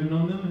 pages written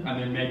on them, and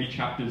then maybe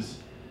chapters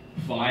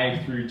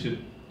 5 through to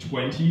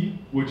 20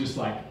 would just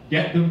like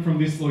get them from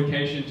this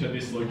location to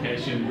this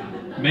location,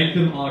 make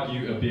them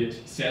argue a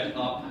bit, set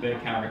up their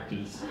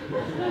characters.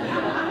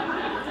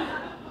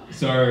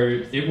 So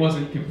it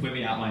wasn't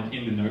completely outlined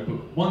in the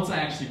notebook. Once I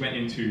actually went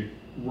into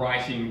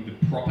writing the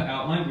proper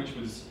outline, which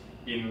was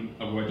in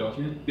a Word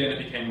document, then it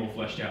became more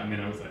fleshed out, and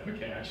then I was like,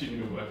 okay, I actually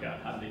need to work out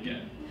how to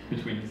get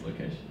between these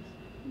locations.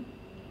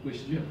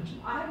 Alicia, do you have a question?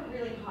 I have a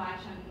really high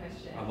chunk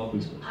question. I love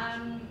these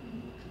questions.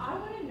 I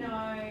want to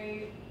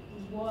know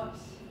what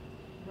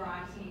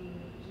writing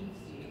gives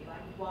you.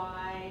 Like,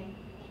 why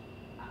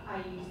are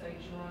you so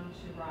drawn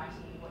to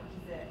writing?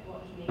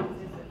 What needs does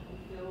it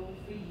fulfill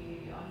for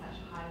you on such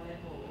a high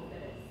level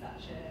that it's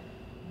such a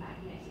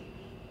magnetic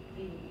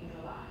thing in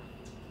your life?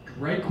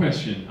 Great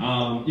question.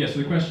 Yeah, so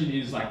the question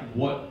is like,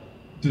 what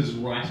does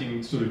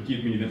writing sort of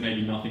give me that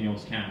maybe nothing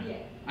else can? Yeah.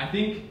 I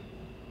think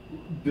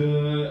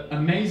the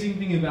amazing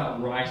thing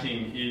about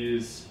writing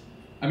is,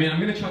 I mean, I'm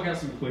going to chuck out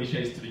some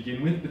cliches to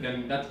begin with, but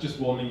then that's just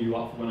warming you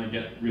up for when I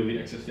get really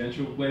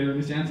existential later in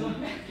this answer.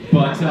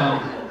 But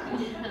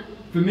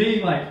for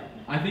me, like,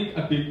 I think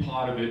a big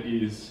part of it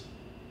is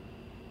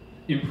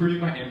improving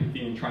my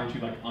empathy and trying to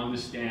like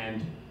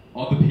understand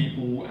other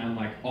people and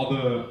like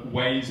other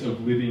ways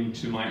of living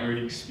to my own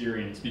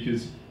experience,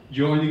 because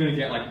you're only going to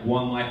get like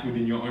one life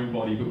within your own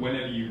body, but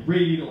whenever you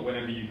read or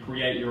whenever you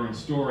create your own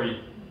story,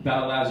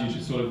 that allows you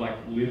to sort of like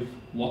live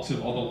lots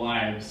of other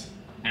lives,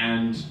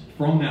 and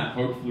from that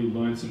hopefully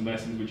learn some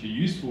lessons which are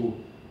useful,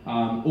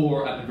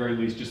 or at the very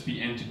least just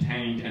be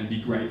entertained and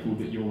be grateful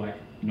that you're like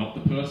not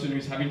the person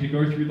who's having to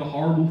go through the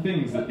horrible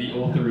things that the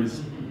author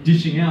is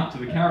dishing out to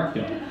the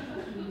character.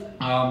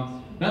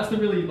 That's the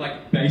really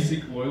like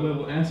basic low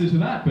level answer to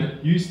that,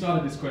 but you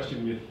started this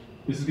question with,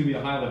 this is going to be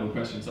a high level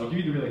question, so I'll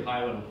give you the really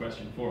high level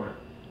question for it.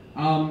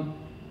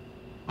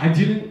 I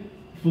didn't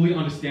fully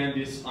understand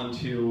this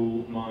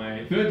until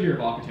my third year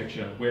of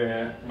architecture,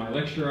 where my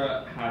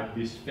lecturer had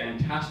this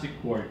fantastic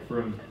quote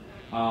from,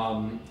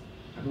 I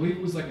believe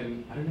it was like I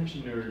don't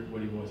actually know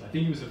what he was. I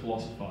think he was a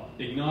philosopher,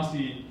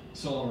 Ignacy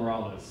Sola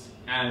Morales.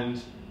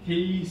 And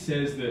he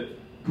says that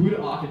good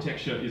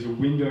architecture is a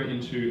window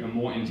into a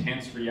more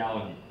intense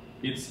reality.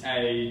 It's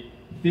a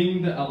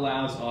thing that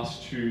allows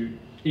us to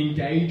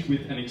engage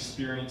with and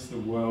experience the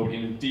world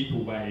in a deeper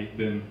way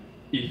than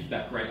if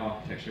that great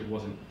architecture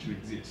wasn't to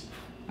exist.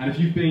 And if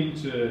you've been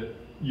to,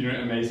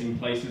 amazing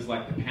places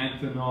like the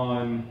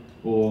Pantheon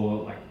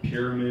or like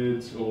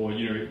pyramids, or,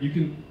 you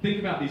can think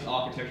about these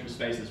architectural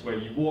spaces where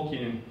you walk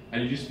in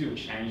and you just feel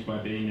changed by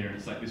being there.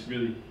 It's like this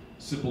really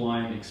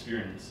sublime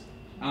experience.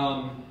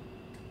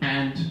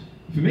 And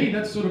for me,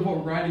 that's sort of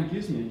what writing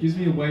gives me. It gives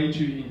me a way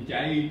to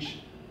engage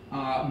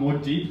more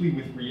deeply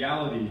with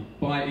reality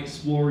by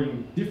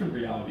exploring different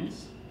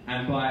realities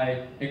and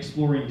by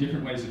exploring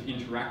different ways of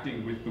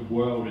interacting with the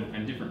world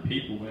and different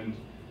people. And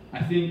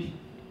I think,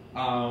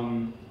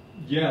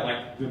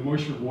 like the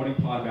most rewarding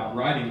part about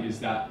writing is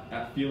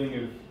that feeling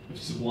of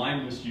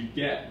sublimeness you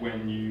get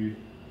when you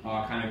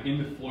are kind of in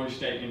the flow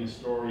state in the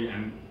story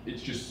and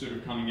it's just sort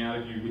of coming out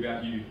of you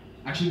without you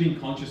actually being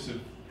conscious of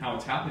how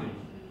it's happening.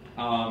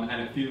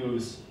 And it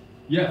feels,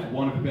 for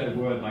want of a better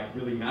word, like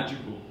really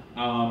magical.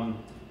 For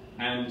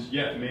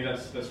me,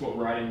 that's what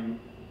writing,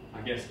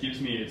 I guess, gives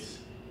me.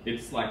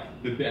 It's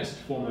like the best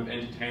form of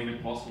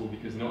entertainment possible,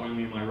 because not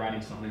only am I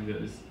writing something that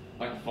is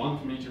like fun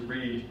for me to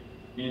read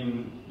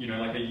in,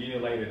 like a year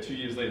later, 2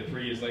 years later,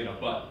 3 years later,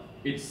 but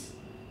it's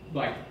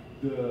like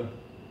the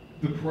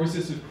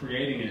process of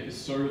creating it is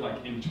so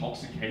like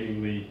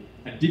intoxicatingly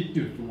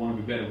addictive, for want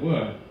of a better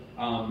word,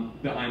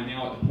 that I'm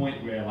now at the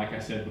point where, like I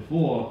said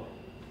before,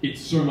 it's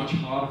so much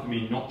harder for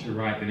me not to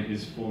write than it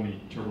is for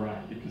me to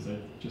write, because I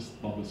just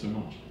love it so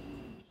much.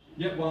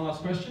 Yep, one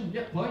last question.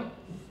 Yep, play.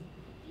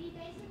 Do you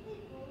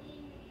basically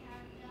bullying the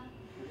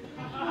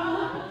character?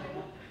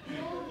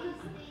 All these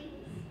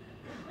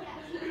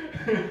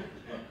things. Yeah.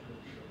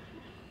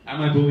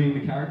 Am I bullying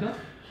the character?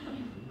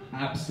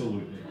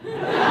 Absolutely.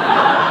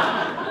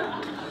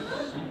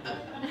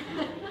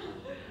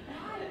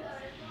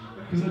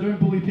 Because I don't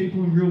bully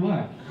people in real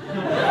life.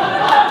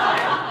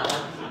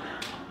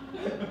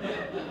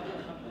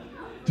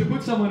 To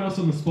put someone else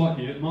on the spot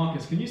here,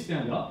 Marcus, can you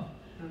stand up?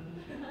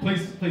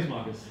 Please,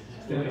 Marcus,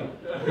 stand up.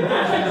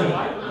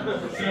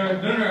 So,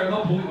 no,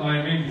 not bullying.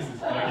 I mean, this is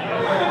so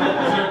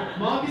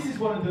Marcus is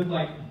one of the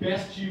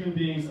best human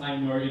beings I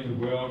know in the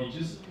world. He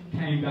just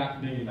came back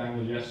from being in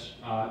Bangladesh,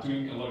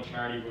 doing a lot of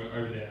charity work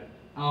over there.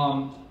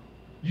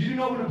 You do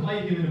not want to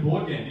play him in a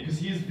board game because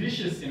he is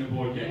vicious in a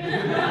board game.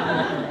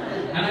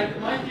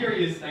 And my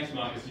theory is, thanks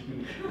Marcus, thank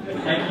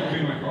you for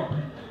being my prop.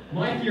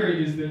 My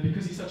theory is that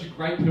because he's such a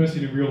great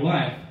person in real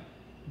life,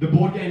 the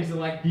board games are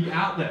like the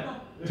outlet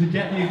to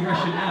get the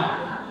aggression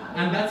out.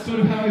 And that's sort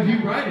of how I view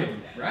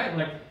writing, right?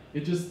 Like,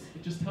 it just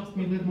helps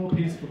me live more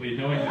peacefully,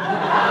 knowing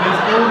that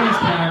there's all these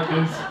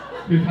characters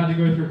who've had to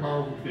go through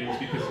horrible things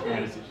because of my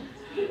decisions.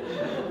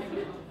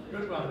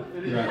 Good one.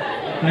 Right.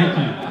 Thank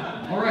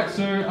you. All right,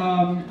 so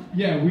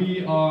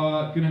we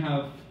are going to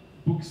have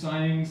book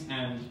signings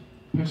and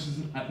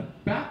purchases at the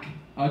back.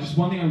 Just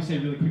one thing I would say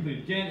really quickly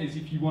again is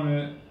if you want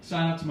to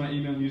sign up to my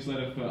email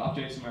newsletter for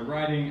updates on my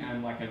writing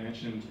and, like I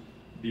mentioned,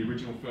 the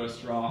original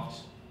first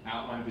draft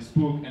outline of this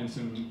book and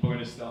some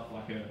bonus stuff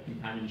like a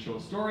companion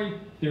short story,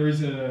 there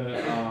is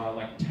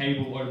a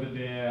table over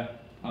there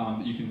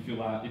that you can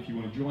fill out if you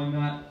want to join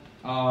that.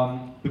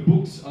 The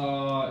books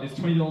it's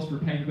 $20 for a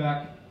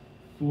paperback,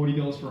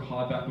 $40 for a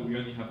hardback, but we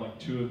only have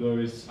 2 of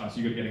those, so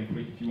you got to get in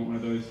quick if you want one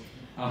of those.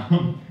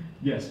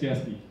 Yes,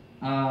 Gatsby.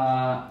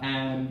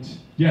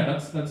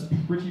 That's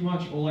pretty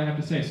much all I have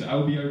to say. So I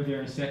will be over there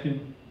in a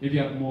second. If you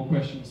have more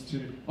questions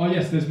too. Oh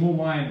yes, there's more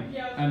wine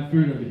and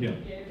food over here.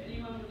 Yeah, if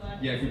anyone would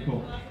like good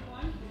call.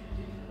 wine.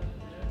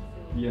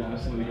 Yeah,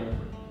 absolutely, go for it.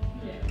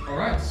 Yeah. All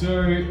right,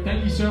 so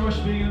thank you so much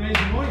for being an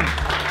amazing morning.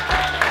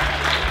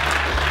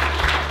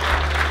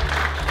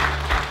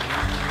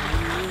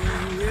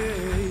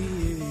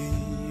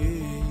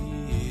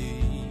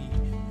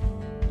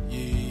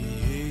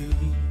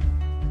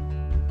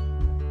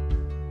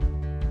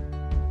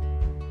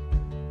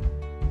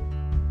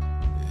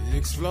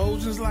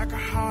 Explosions like a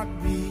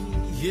heartbeat.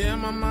 Yeah,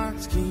 my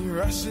mind scheme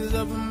rushes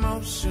of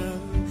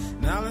emotion.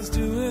 Now let's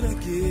do it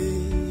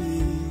again.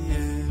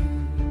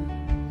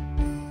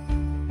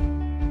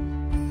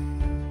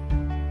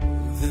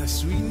 There's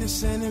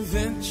sweetness and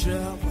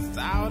adventure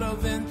without a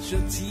venture.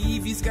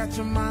 TV's got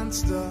your mind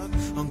stuck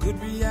on good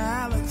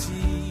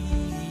reality.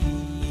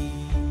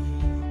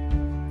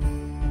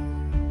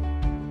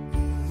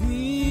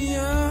 We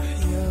are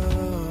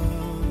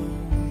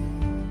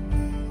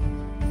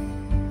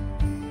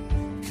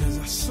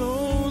our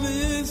soul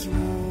is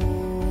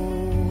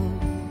warm.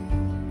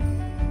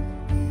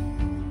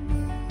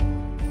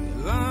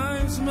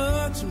 Life's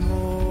much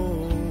more.